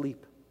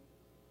asleep.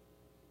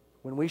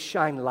 When we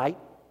shine light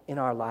in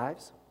our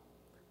lives,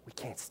 we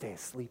can't stay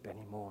asleep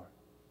anymore.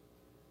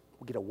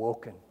 We get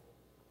awoken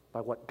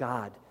by what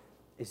God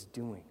is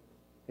doing.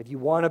 If you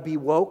want to be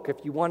woke, if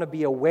you want to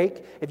be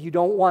awake, if you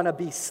don't want to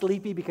be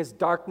sleepy because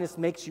darkness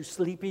makes you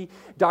sleepy,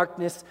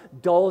 darkness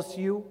dulls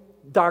you,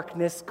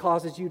 darkness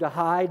causes you to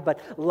hide, but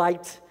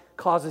light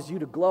causes you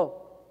to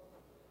glow.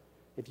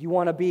 If you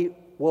want to be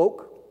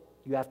woke,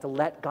 you have to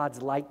let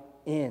God's light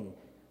in.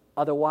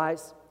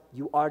 Otherwise,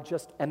 you are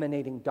just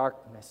emanating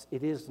darkness.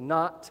 It is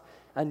not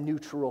a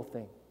neutral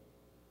thing.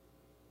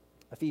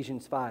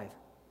 Ephesians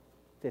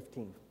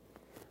 5:15.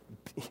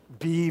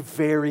 Be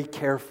very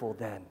careful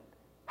then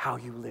how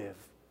you live.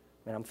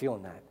 Man, I'm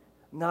feeling that.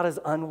 Not as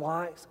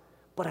unwise,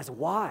 but as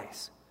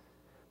wise,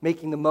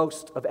 making the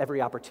most of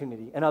every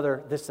opportunity.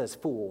 This says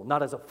fool,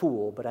 not as a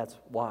fool, but as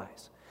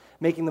wise.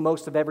 Making the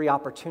most of every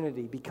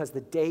opportunity because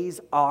the days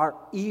are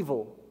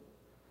evil.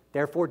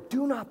 Therefore,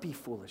 do not be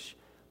foolish,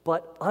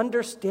 but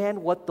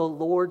understand what the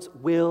Lord's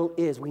will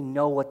is. We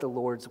know what the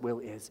Lord's will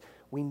is.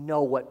 We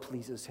know what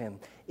pleases Him.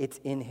 It's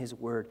in His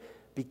word.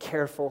 Be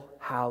careful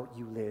how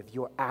you live.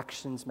 Your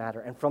actions matter.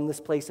 And from this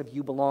place of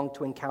you belong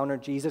to encounter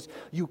Jesus,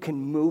 you can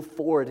move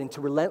forward into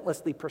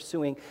relentlessly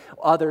pursuing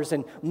others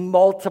and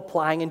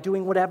multiplying and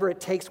doing whatever it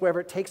takes, wherever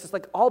it takes us.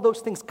 Like all those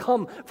things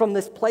come from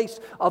this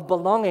place of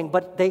belonging,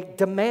 but they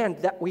demand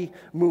that we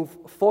move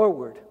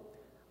forward.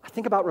 I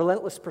think about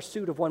relentless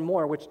pursuit of one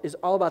more, which is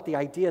all about the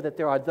idea that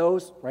there are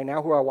those right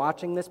now who are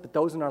watching this, but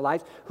those in our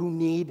lives who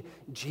need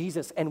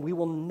Jesus, and we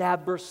will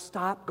never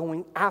stop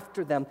going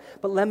after them.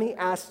 But let me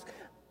ask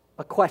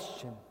a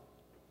question.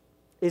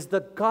 Is the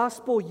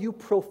gospel you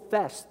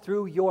profess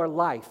through your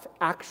life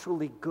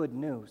actually good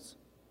news?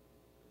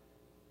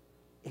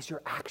 Is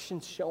your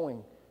actions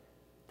showing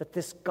that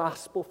this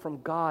gospel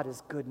from God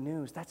is good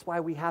news? That's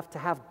why we have to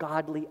have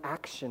godly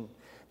action.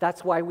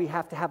 That's why we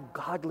have to have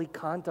godly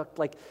conduct.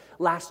 Like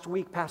last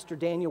week, Pastor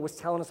Daniel was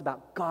telling us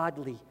about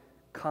godly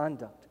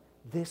conduct.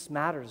 This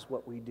matters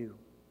what we do.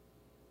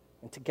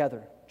 And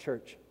together,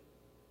 church,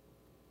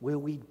 will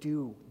we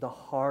do the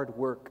hard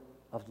work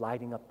of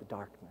lighting up the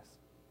darkness?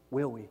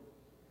 Will we?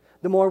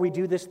 The more we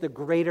do this, the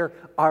greater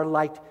our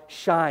light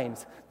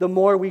shines. The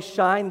more we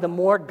shine, the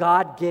more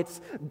God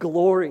gets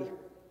glory.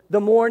 The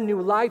more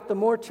new life, the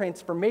more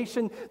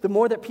transformation, the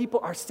more that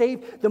people are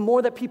saved, the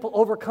more that people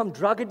overcome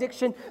drug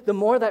addiction, the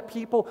more that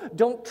people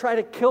don't try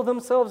to kill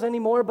themselves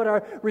anymore but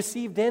are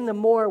received in, the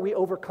more we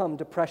overcome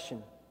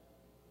depression.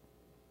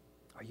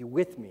 Are you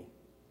with me?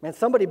 Man,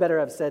 somebody better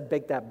have said,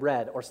 bake that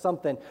bread, or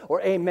something,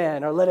 or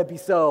amen, or let it be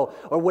so,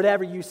 or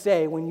whatever you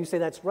say when you say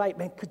that's right.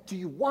 Man, do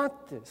you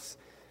want this?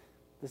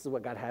 This is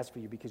what God has for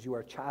you because you are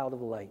a child of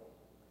the light.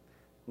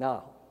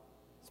 Now,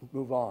 let's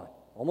move on.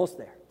 Almost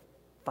there.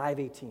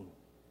 5:18.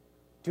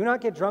 Do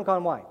not get drunk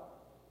on wine.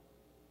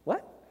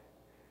 What?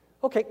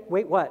 Okay,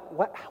 wait,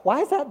 what?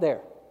 Why is that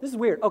there? This is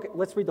weird. Okay,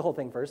 let's read the whole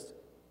thing first.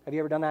 Have you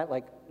ever done that?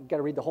 Like, you've got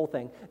to read the whole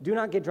thing. Do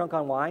not get drunk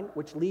on wine,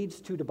 which leads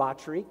to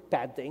debauchery,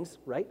 bad things,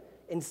 right?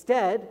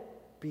 Instead,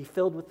 be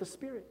filled with the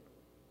Spirit.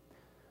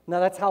 Now,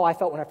 that's how I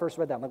felt when I first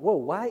read that. I'm like, whoa,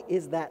 why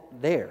is that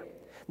there?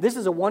 This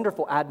is a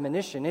wonderful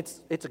admonition.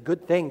 It's a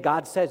good thing.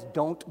 God says,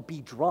 don't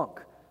be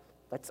drunk.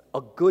 That's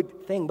a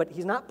good thing. But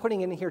He's not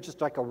putting it in here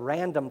just like a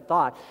random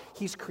thought.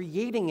 He's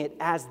creating it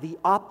as the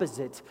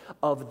opposite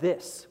of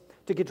this.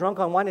 To get drunk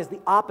on wine is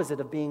the opposite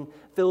of being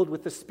filled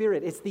with the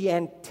Spirit. It's the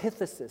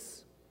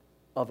antithesis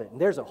of it. And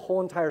there's a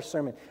whole entire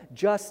sermon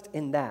just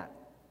in that.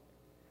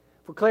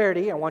 For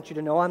clarity, I want you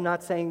to know I'm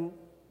not saying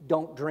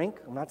don't drink.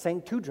 I'm not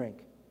saying to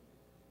drink.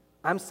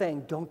 I'm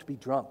saying don't be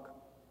drunk.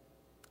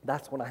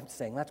 That's what I'm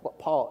saying. That's what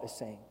Paul is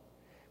saying.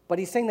 But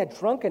he's saying that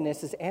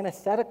drunkenness is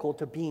antithetical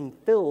to being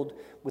filled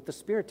with the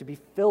Spirit, to be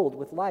filled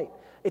with light.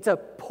 It's a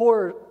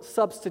poor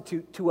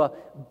substitute to a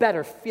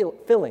better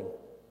filling,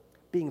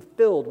 being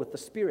filled with the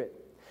Spirit.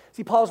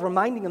 See, Paul's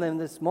reminding them in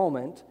this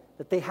moment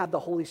that they have the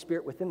Holy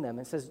Spirit within them.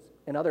 It says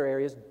in other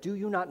areas, do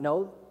you not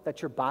know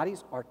that your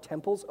bodies are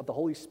temples of the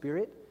Holy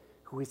Spirit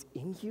who is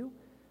in you,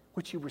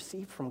 which you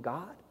received from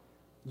God?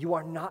 You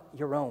are not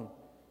your own.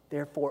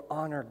 Therefore,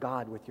 honor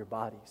God with your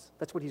bodies.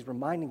 That's what he's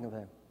reminding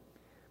them.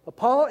 But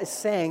Paul is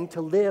saying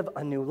to live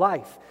a new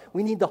life,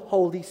 we need the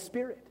Holy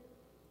Spirit.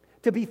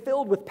 To be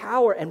filled with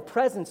power and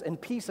presence and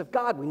peace of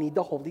God, we need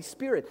the Holy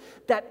Spirit.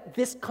 That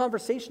this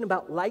conversation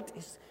about light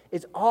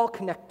is all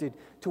connected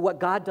to what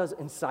God does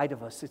inside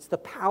of us. It's the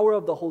power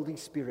of the Holy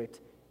Spirit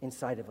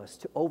inside of us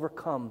to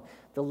overcome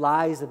the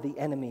lies of the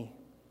enemy.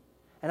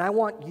 And I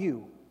want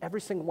you,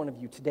 every single one of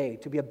you today,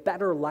 to be a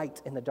better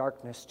light in the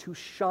darkness, to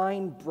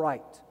shine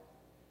bright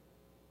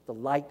the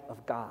light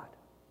of God.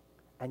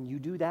 And you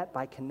do that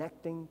by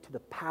connecting to the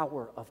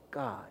power of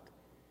God,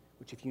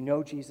 which, if you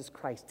know Jesus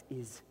Christ,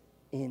 is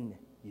in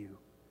you.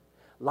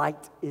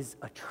 Light is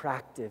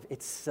attractive,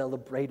 it's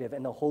celebrative,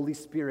 and the Holy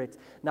Spirit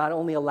not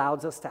only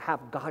allows us to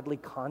have godly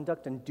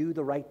conduct and do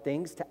the right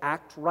things, to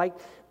act right,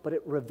 but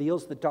it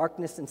reveals the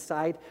darkness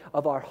inside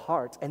of our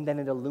hearts, and then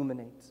it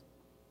illuminates.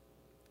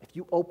 If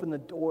you open the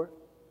door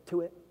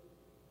to it,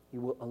 He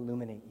will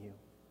illuminate you.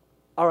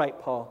 All right,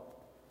 Paul,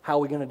 how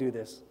are we going to do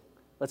this?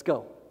 Let's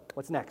go.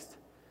 What's next?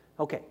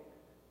 Okay,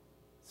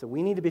 so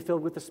we need to be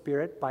filled with the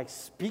Spirit by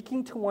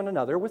speaking to one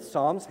another with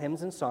psalms,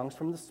 hymns, and songs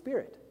from the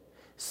Spirit.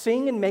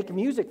 Sing and make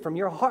music from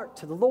your heart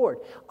to the Lord,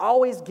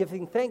 always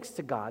giving thanks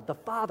to God, the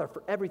Father,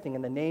 for everything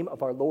in the name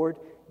of our Lord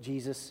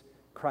Jesus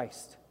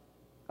Christ.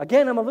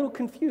 Again, I'm a little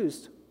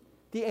confused.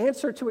 The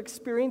answer to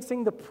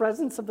experiencing the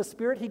presence of the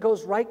Spirit, he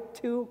goes right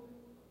to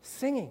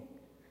singing.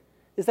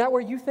 Is that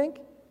where you think?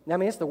 I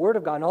mean, it's the Word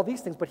of God and all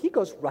these things, but he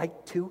goes right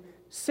to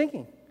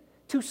singing,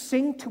 to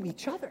sing to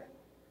each other,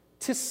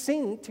 to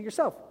sing to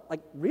yourself.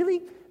 Like,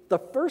 really? The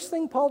first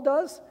thing Paul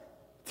does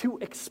to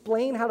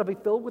explain how to be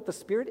filled with the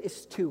Spirit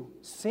is to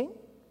sing?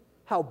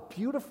 How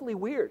beautifully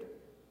weird.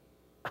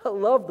 I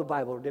love the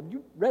Bible. Have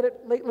you read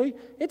it lately?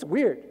 It's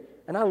weird,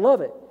 and I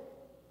love it.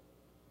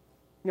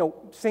 You know,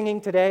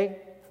 singing today,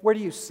 where do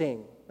you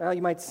sing? Well,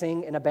 you might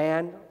sing in a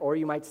band, or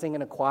you might sing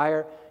in a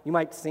choir. You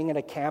might sing at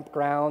a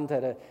campground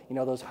at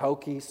those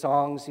hokey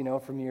songs,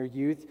 from your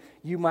youth.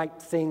 You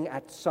might sing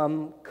at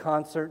some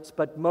concerts,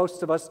 but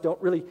most of us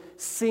don't really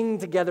sing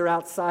together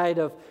outside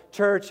of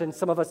church, and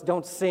some of us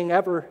don't sing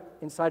ever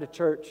inside a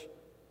church.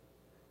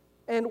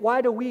 And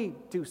why do we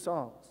do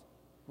songs,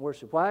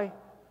 worship? Why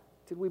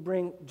did we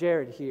bring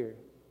Jared here?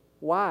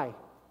 Why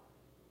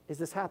is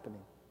this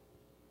happening?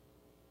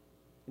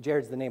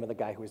 Jared's the name of the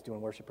guy who was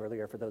doing worship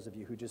earlier. For those of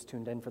you who just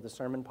tuned in for the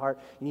sermon part,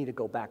 you need to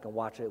go back and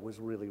watch it. It was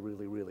really,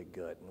 really, really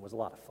good, and it was a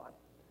lot of fun.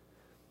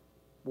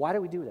 Why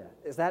do we do that?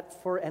 Is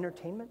that for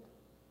entertainment?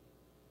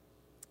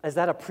 Is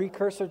that a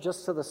precursor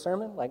just to the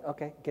sermon? Like,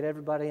 okay, get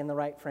everybody in the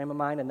right frame of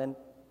mind and then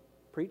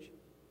preach?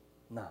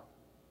 No.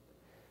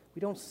 We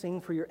don't sing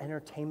for your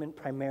entertainment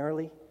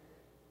primarily,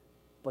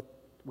 but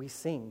we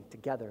sing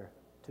together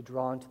to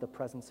draw into the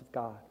presence of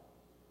God.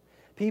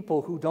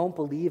 People who don't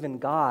believe in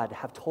God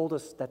have told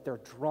us that they're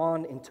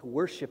drawn into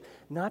worship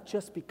not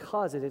just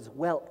because it is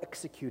well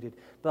executed,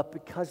 but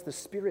because the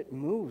Spirit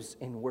moves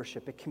in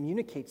worship. It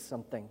communicates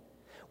something.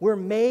 We're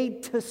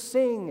made to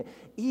sing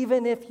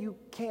even if you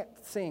can't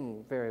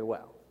sing very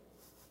well,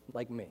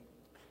 like me.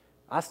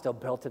 I still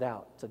belt it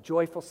out. It's a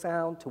joyful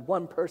sound to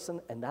one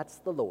person, and that's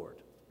the Lord.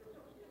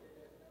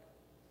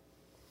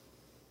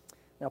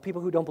 Now,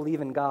 people who don't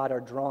believe in God are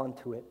drawn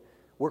to it.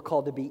 We're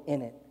called to be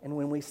in it. And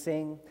when we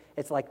sing,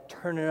 it's like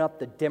turning up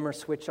the dimmer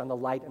switch on the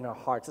light in our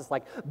hearts. It's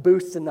like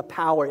boosting the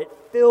power. It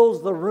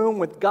fills the room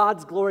with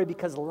God's glory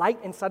because light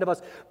inside of us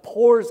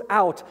pours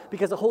out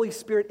because the Holy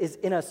Spirit is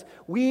in us.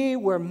 We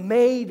were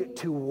made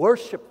to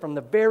worship from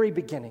the very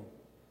beginning.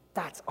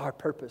 That's our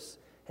purpose.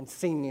 And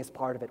singing is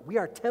part of it. We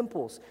are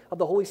temples of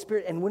the Holy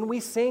Spirit. And when we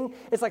sing,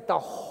 it's like the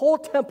whole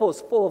temple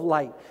is full of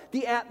light.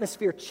 The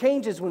atmosphere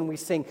changes when we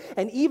sing.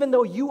 And even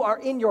though you are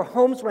in your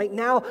homes right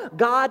now,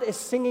 God is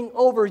singing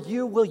over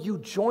you. Will you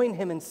join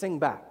him and sing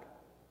back?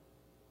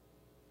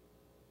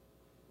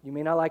 You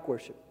may not like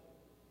worship,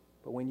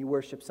 but when you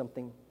worship,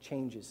 something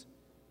changes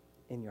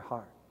in your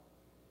heart.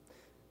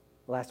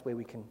 The last way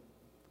we can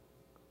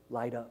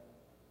light up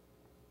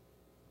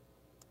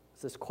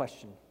is this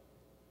question.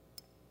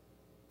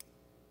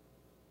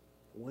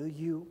 Will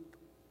you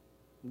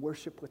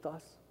worship with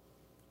us?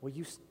 Will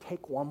you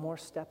take one more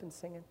step in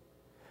singing?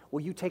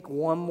 Will you take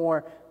one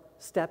more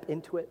step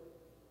into it?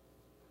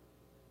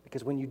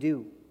 Because when you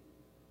do,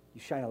 you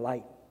shine a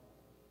light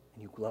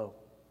and you glow.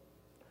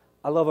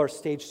 I love our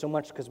stage so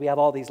much because we have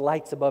all these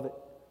lights above it.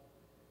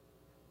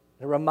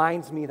 It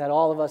reminds me that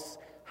all of us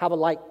have a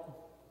light.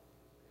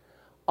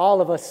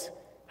 All of us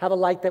have a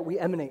light that we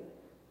emanate.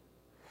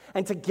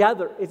 And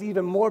together, it's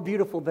even more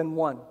beautiful than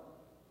one.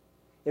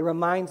 It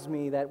reminds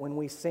me that when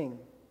we sing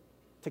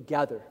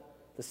together,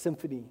 the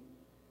symphony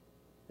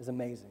is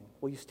amazing.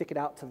 Will you stick it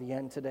out to the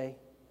end today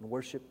and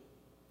worship?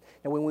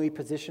 And when we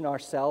position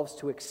ourselves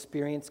to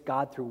experience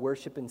God through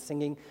worship and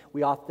singing,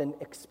 we often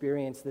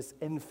experience this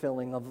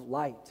infilling of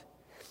light.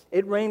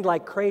 It rained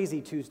like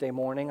crazy Tuesday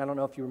morning. I don't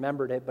know if you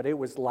remembered it, but it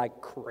was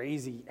like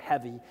crazy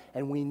heavy,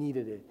 and we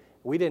needed it.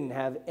 We didn't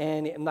have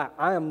any.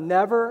 I am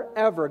never,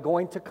 ever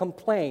going to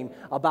complain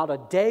about a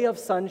day of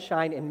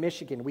sunshine in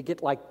Michigan. We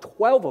get like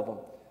 12 of them.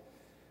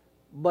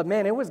 But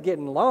man, it was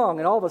getting long,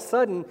 and all of a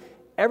sudden,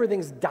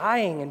 everything's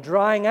dying and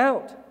drying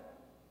out.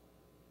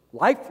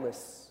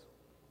 Lifeless.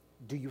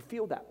 Do you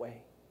feel that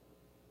way?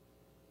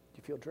 Do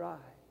you feel dry?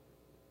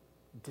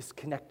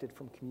 Disconnected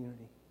from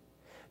community?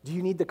 Do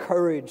you need the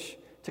courage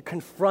to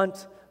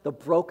confront the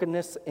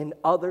brokenness in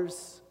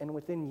others and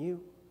within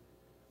you?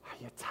 Are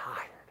you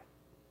tired?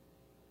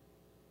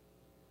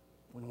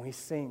 When we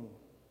sing,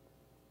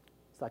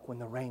 it's like when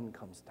the rain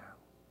comes down.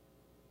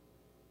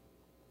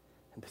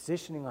 And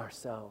positioning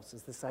ourselves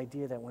is this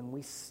idea that when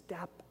we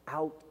step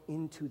out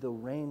into the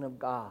rain of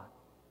God,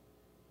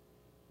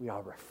 we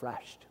are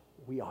refreshed,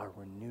 we are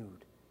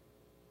renewed.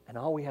 And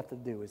all we have to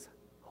do is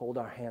hold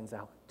our hands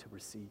out to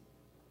receive.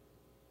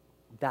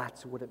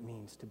 That's what it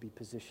means to be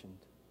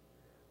positioned.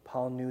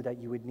 Paul knew that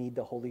you would need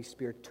the Holy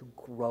Spirit to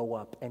grow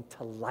up and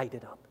to light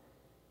it up.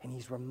 And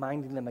he's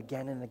reminding them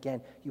again and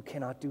again, you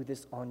cannot do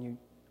this on your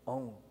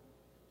own.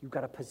 You've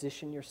got to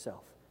position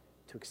yourself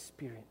to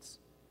experience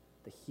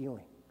the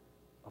healing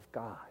of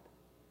God.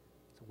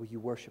 So will you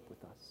worship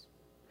with us?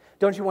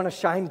 Don't you want to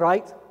shine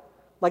bright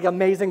like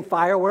amazing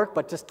firework,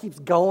 but just keeps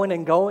going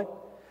and going?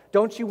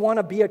 Don't you want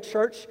to be a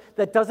church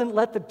that doesn't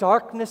let the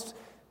darkness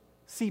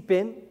seep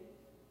in,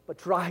 but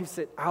drives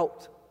it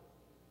out?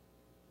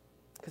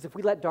 Because if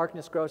we let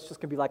darkness grow, it's just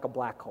going to be like a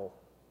black hole.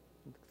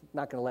 It's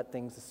not going to let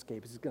things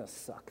escape. It's just going to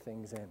suck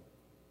things in.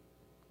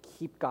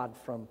 Keep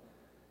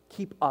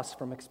us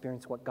from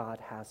experiencing what God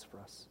has for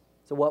us.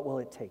 So what will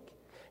it take?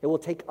 It will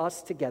take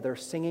us together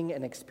singing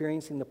and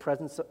experiencing the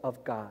presence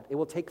of God. It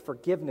will take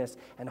forgiveness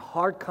and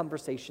hard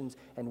conversations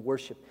and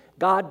worship.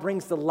 God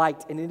brings the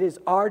light, and it is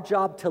our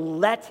job to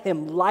let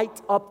Him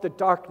light up the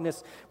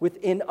darkness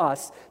within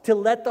us, to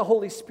let the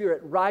Holy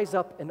Spirit rise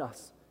up in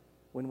us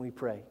when we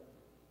pray.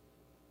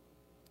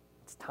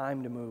 It's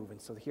time to move,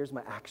 and so here's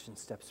my action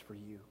steps for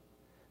you.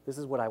 This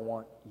is what I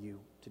want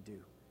you to do.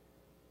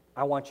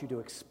 I want you to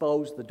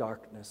expose the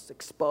darkness,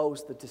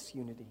 expose the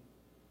disunity.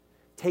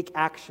 Take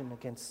action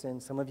against sin.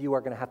 Some of you are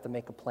going to have to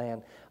make a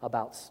plan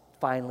about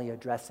finally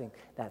addressing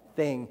that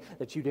thing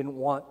that you didn't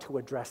want to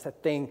address,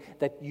 that thing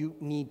that you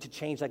need to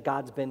change, that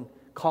God's been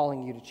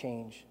calling you to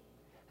change.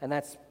 And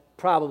that's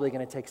probably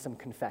going to take some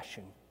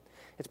confession.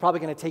 It's probably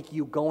going to take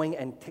you going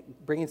and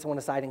bringing someone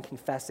aside and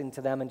confessing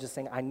to them and just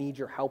saying, I need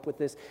your help with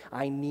this.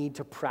 I need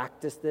to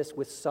practice this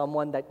with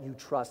someone that you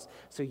trust.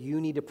 So you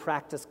need to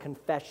practice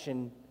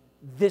confession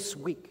this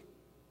week.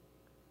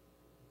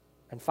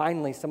 And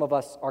finally, some of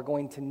us are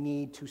going to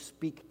need to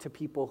speak to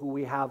people who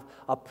we have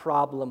a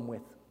problem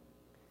with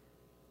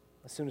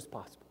as soon as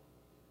possible.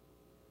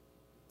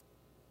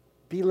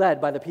 Be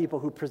led by the people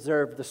who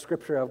preserve the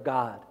Scripture of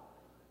God.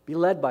 Be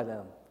led by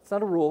them. It's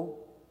not a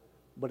rule,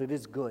 but it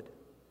is good.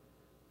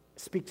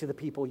 Speak to the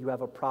people you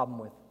have a problem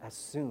with as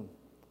soon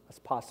as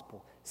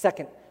possible.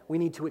 Second, we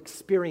need to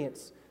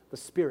experience the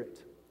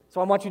Spirit.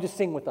 So I want you to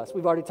sing with us.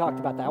 We've already talked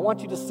about that. I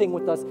want you to sing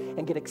with us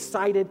and get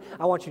excited.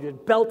 I want you to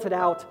belt it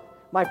out.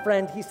 My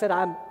friend, he said,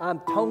 I'm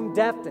tone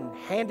deaf and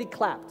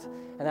handicapped.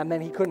 And that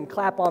meant he couldn't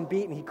clap on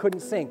beat and he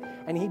couldn't sing.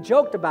 And he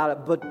joked about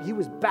it, but he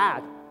was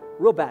bad,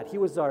 real bad. He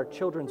was our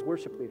children's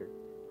worship leader.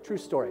 True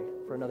story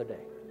for another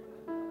day.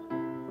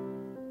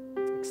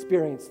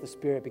 Experience the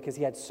Spirit because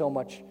he had so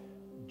much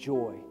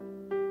joy.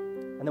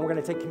 And then we're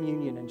going to take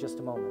communion in just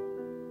a moment.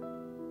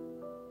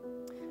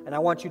 And I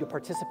want you to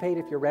participate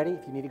if you're ready.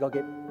 If you need to go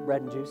get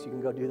bread and juice, you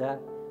can go do that.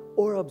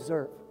 Or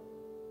observe.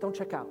 Don't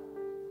check out.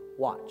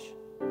 Watch.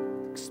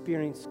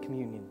 Experience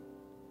communion,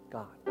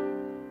 God.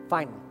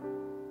 Finally,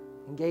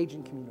 engage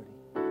in community.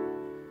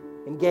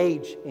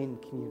 Engage in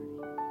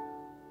community.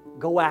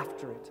 Go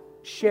after it.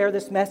 Share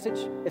this message.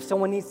 If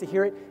someone needs to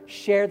hear it,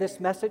 share this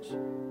message.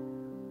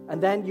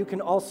 And then you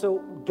can also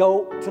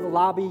go to the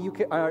lobby,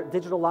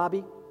 digital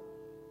lobby.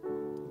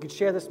 You can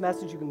share this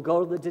message. You can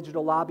go to the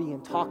digital lobby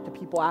and talk to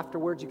people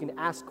afterwards. You can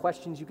ask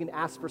questions. You can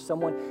ask for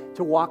someone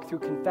to walk through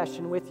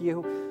confession with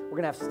you. We're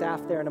going to have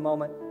staff there in a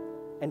moment.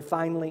 And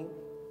finally,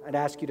 I'd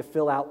ask you to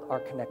fill out our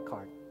Connect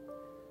card.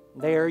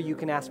 There you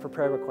can ask for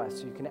prayer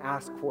requests. You can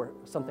ask for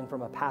something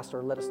from a pastor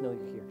or let us know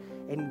you're here.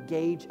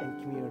 Engage in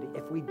community.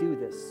 If we do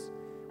this,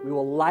 we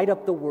will light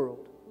up the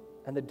world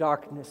and the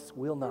darkness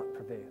will not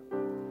prevail.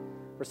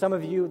 For some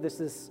of you, this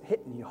is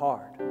hitting you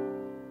hard.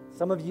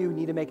 Some of you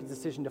need to make a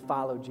decision to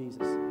follow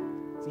Jesus.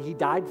 See, He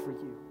died for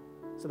you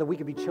so that we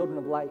could be children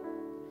of light.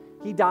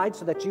 He died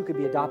so that you could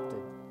be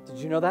adopted. Did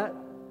you know that?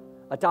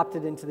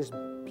 Adopted into this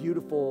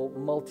beautiful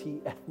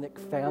multi-ethnic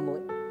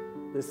family.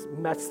 This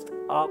messed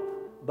up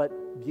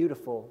but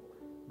beautiful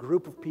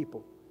group of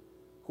people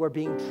who are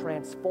being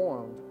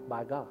transformed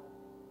by God.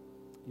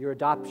 Your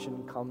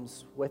adoption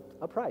comes with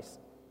a price.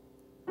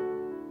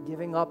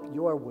 Giving up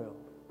your will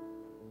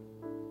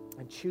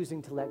and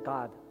choosing to let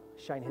God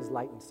shine His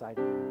light inside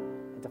of you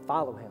and to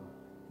follow Him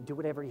and do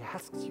whatever He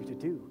asks you to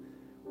do.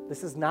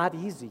 This is not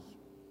easy,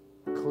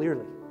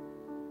 clearly,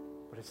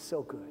 but it's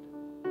so good.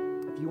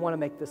 If you want to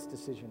make this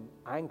decision,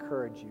 I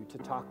encourage you to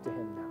talk to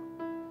Him now.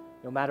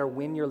 No matter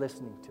when you're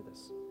listening to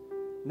this,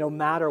 no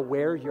matter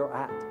where you're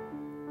at,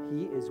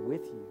 He is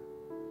with you.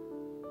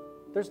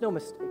 There's no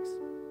mistakes.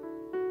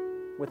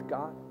 With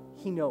God,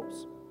 He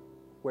knows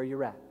where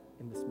you're at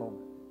in this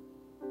moment.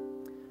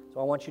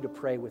 So I want you to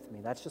pray with me.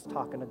 That's just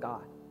talking to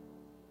God.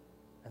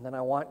 And then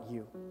I want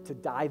you to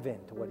dive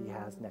into what He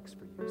has next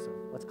for you. So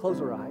let's close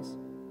our eyes.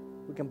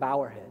 We can bow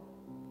our head.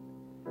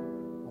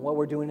 And what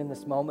we're doing in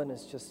this moment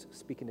is just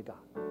speaking to God.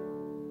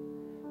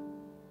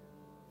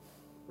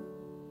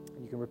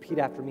 And you can repeat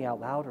after me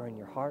out loud or in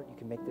your heart. You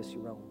can make this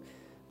your own.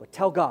 But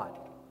tell God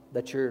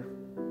that you're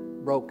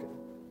broken,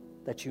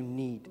 that you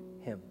need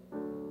Him.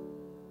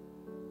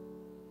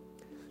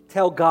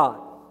 Tell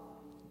God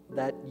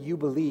that you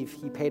believe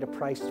He paid a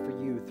price for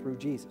you through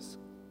Jesus.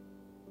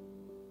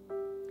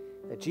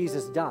 That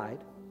Jesus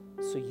died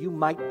so you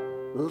might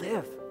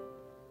live.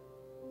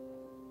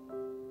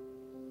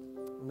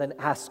 And then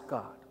ask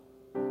God.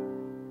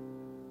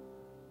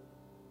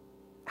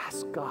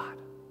 Ask God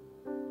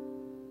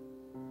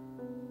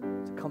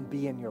to come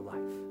be in your life.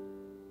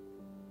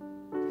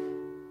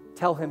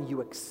 Tell Him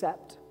you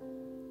accept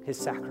His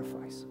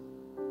sacrifice.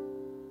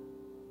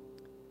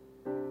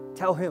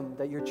 Tell Him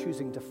that you're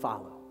choosing to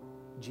follow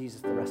Jesus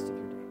the rest of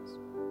your days.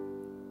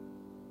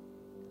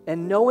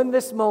 And know in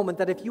this moment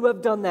that if you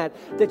have done that,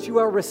 that you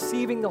are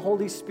receiving the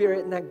Holy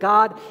Spirit and that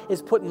God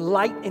is putting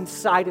light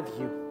inside of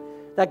you.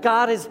 That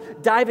God is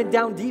diving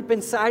down deep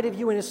inside of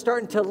you and is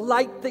starting to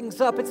light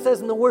things up. It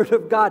says in the Word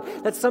of God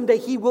that someday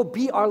He will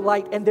be our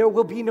light and there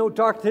will be no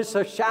darkness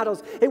or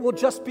shadows. It will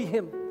just be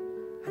Him.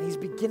 And He's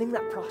beginning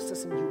that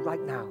process in you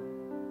right now.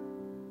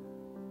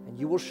 And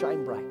you will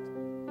shine bright.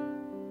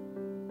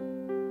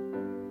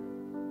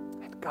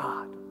 And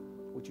God,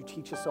 would you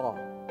teach us all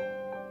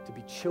to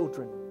be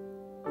children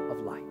of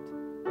light?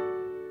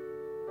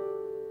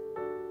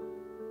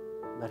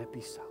 Let it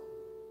be so.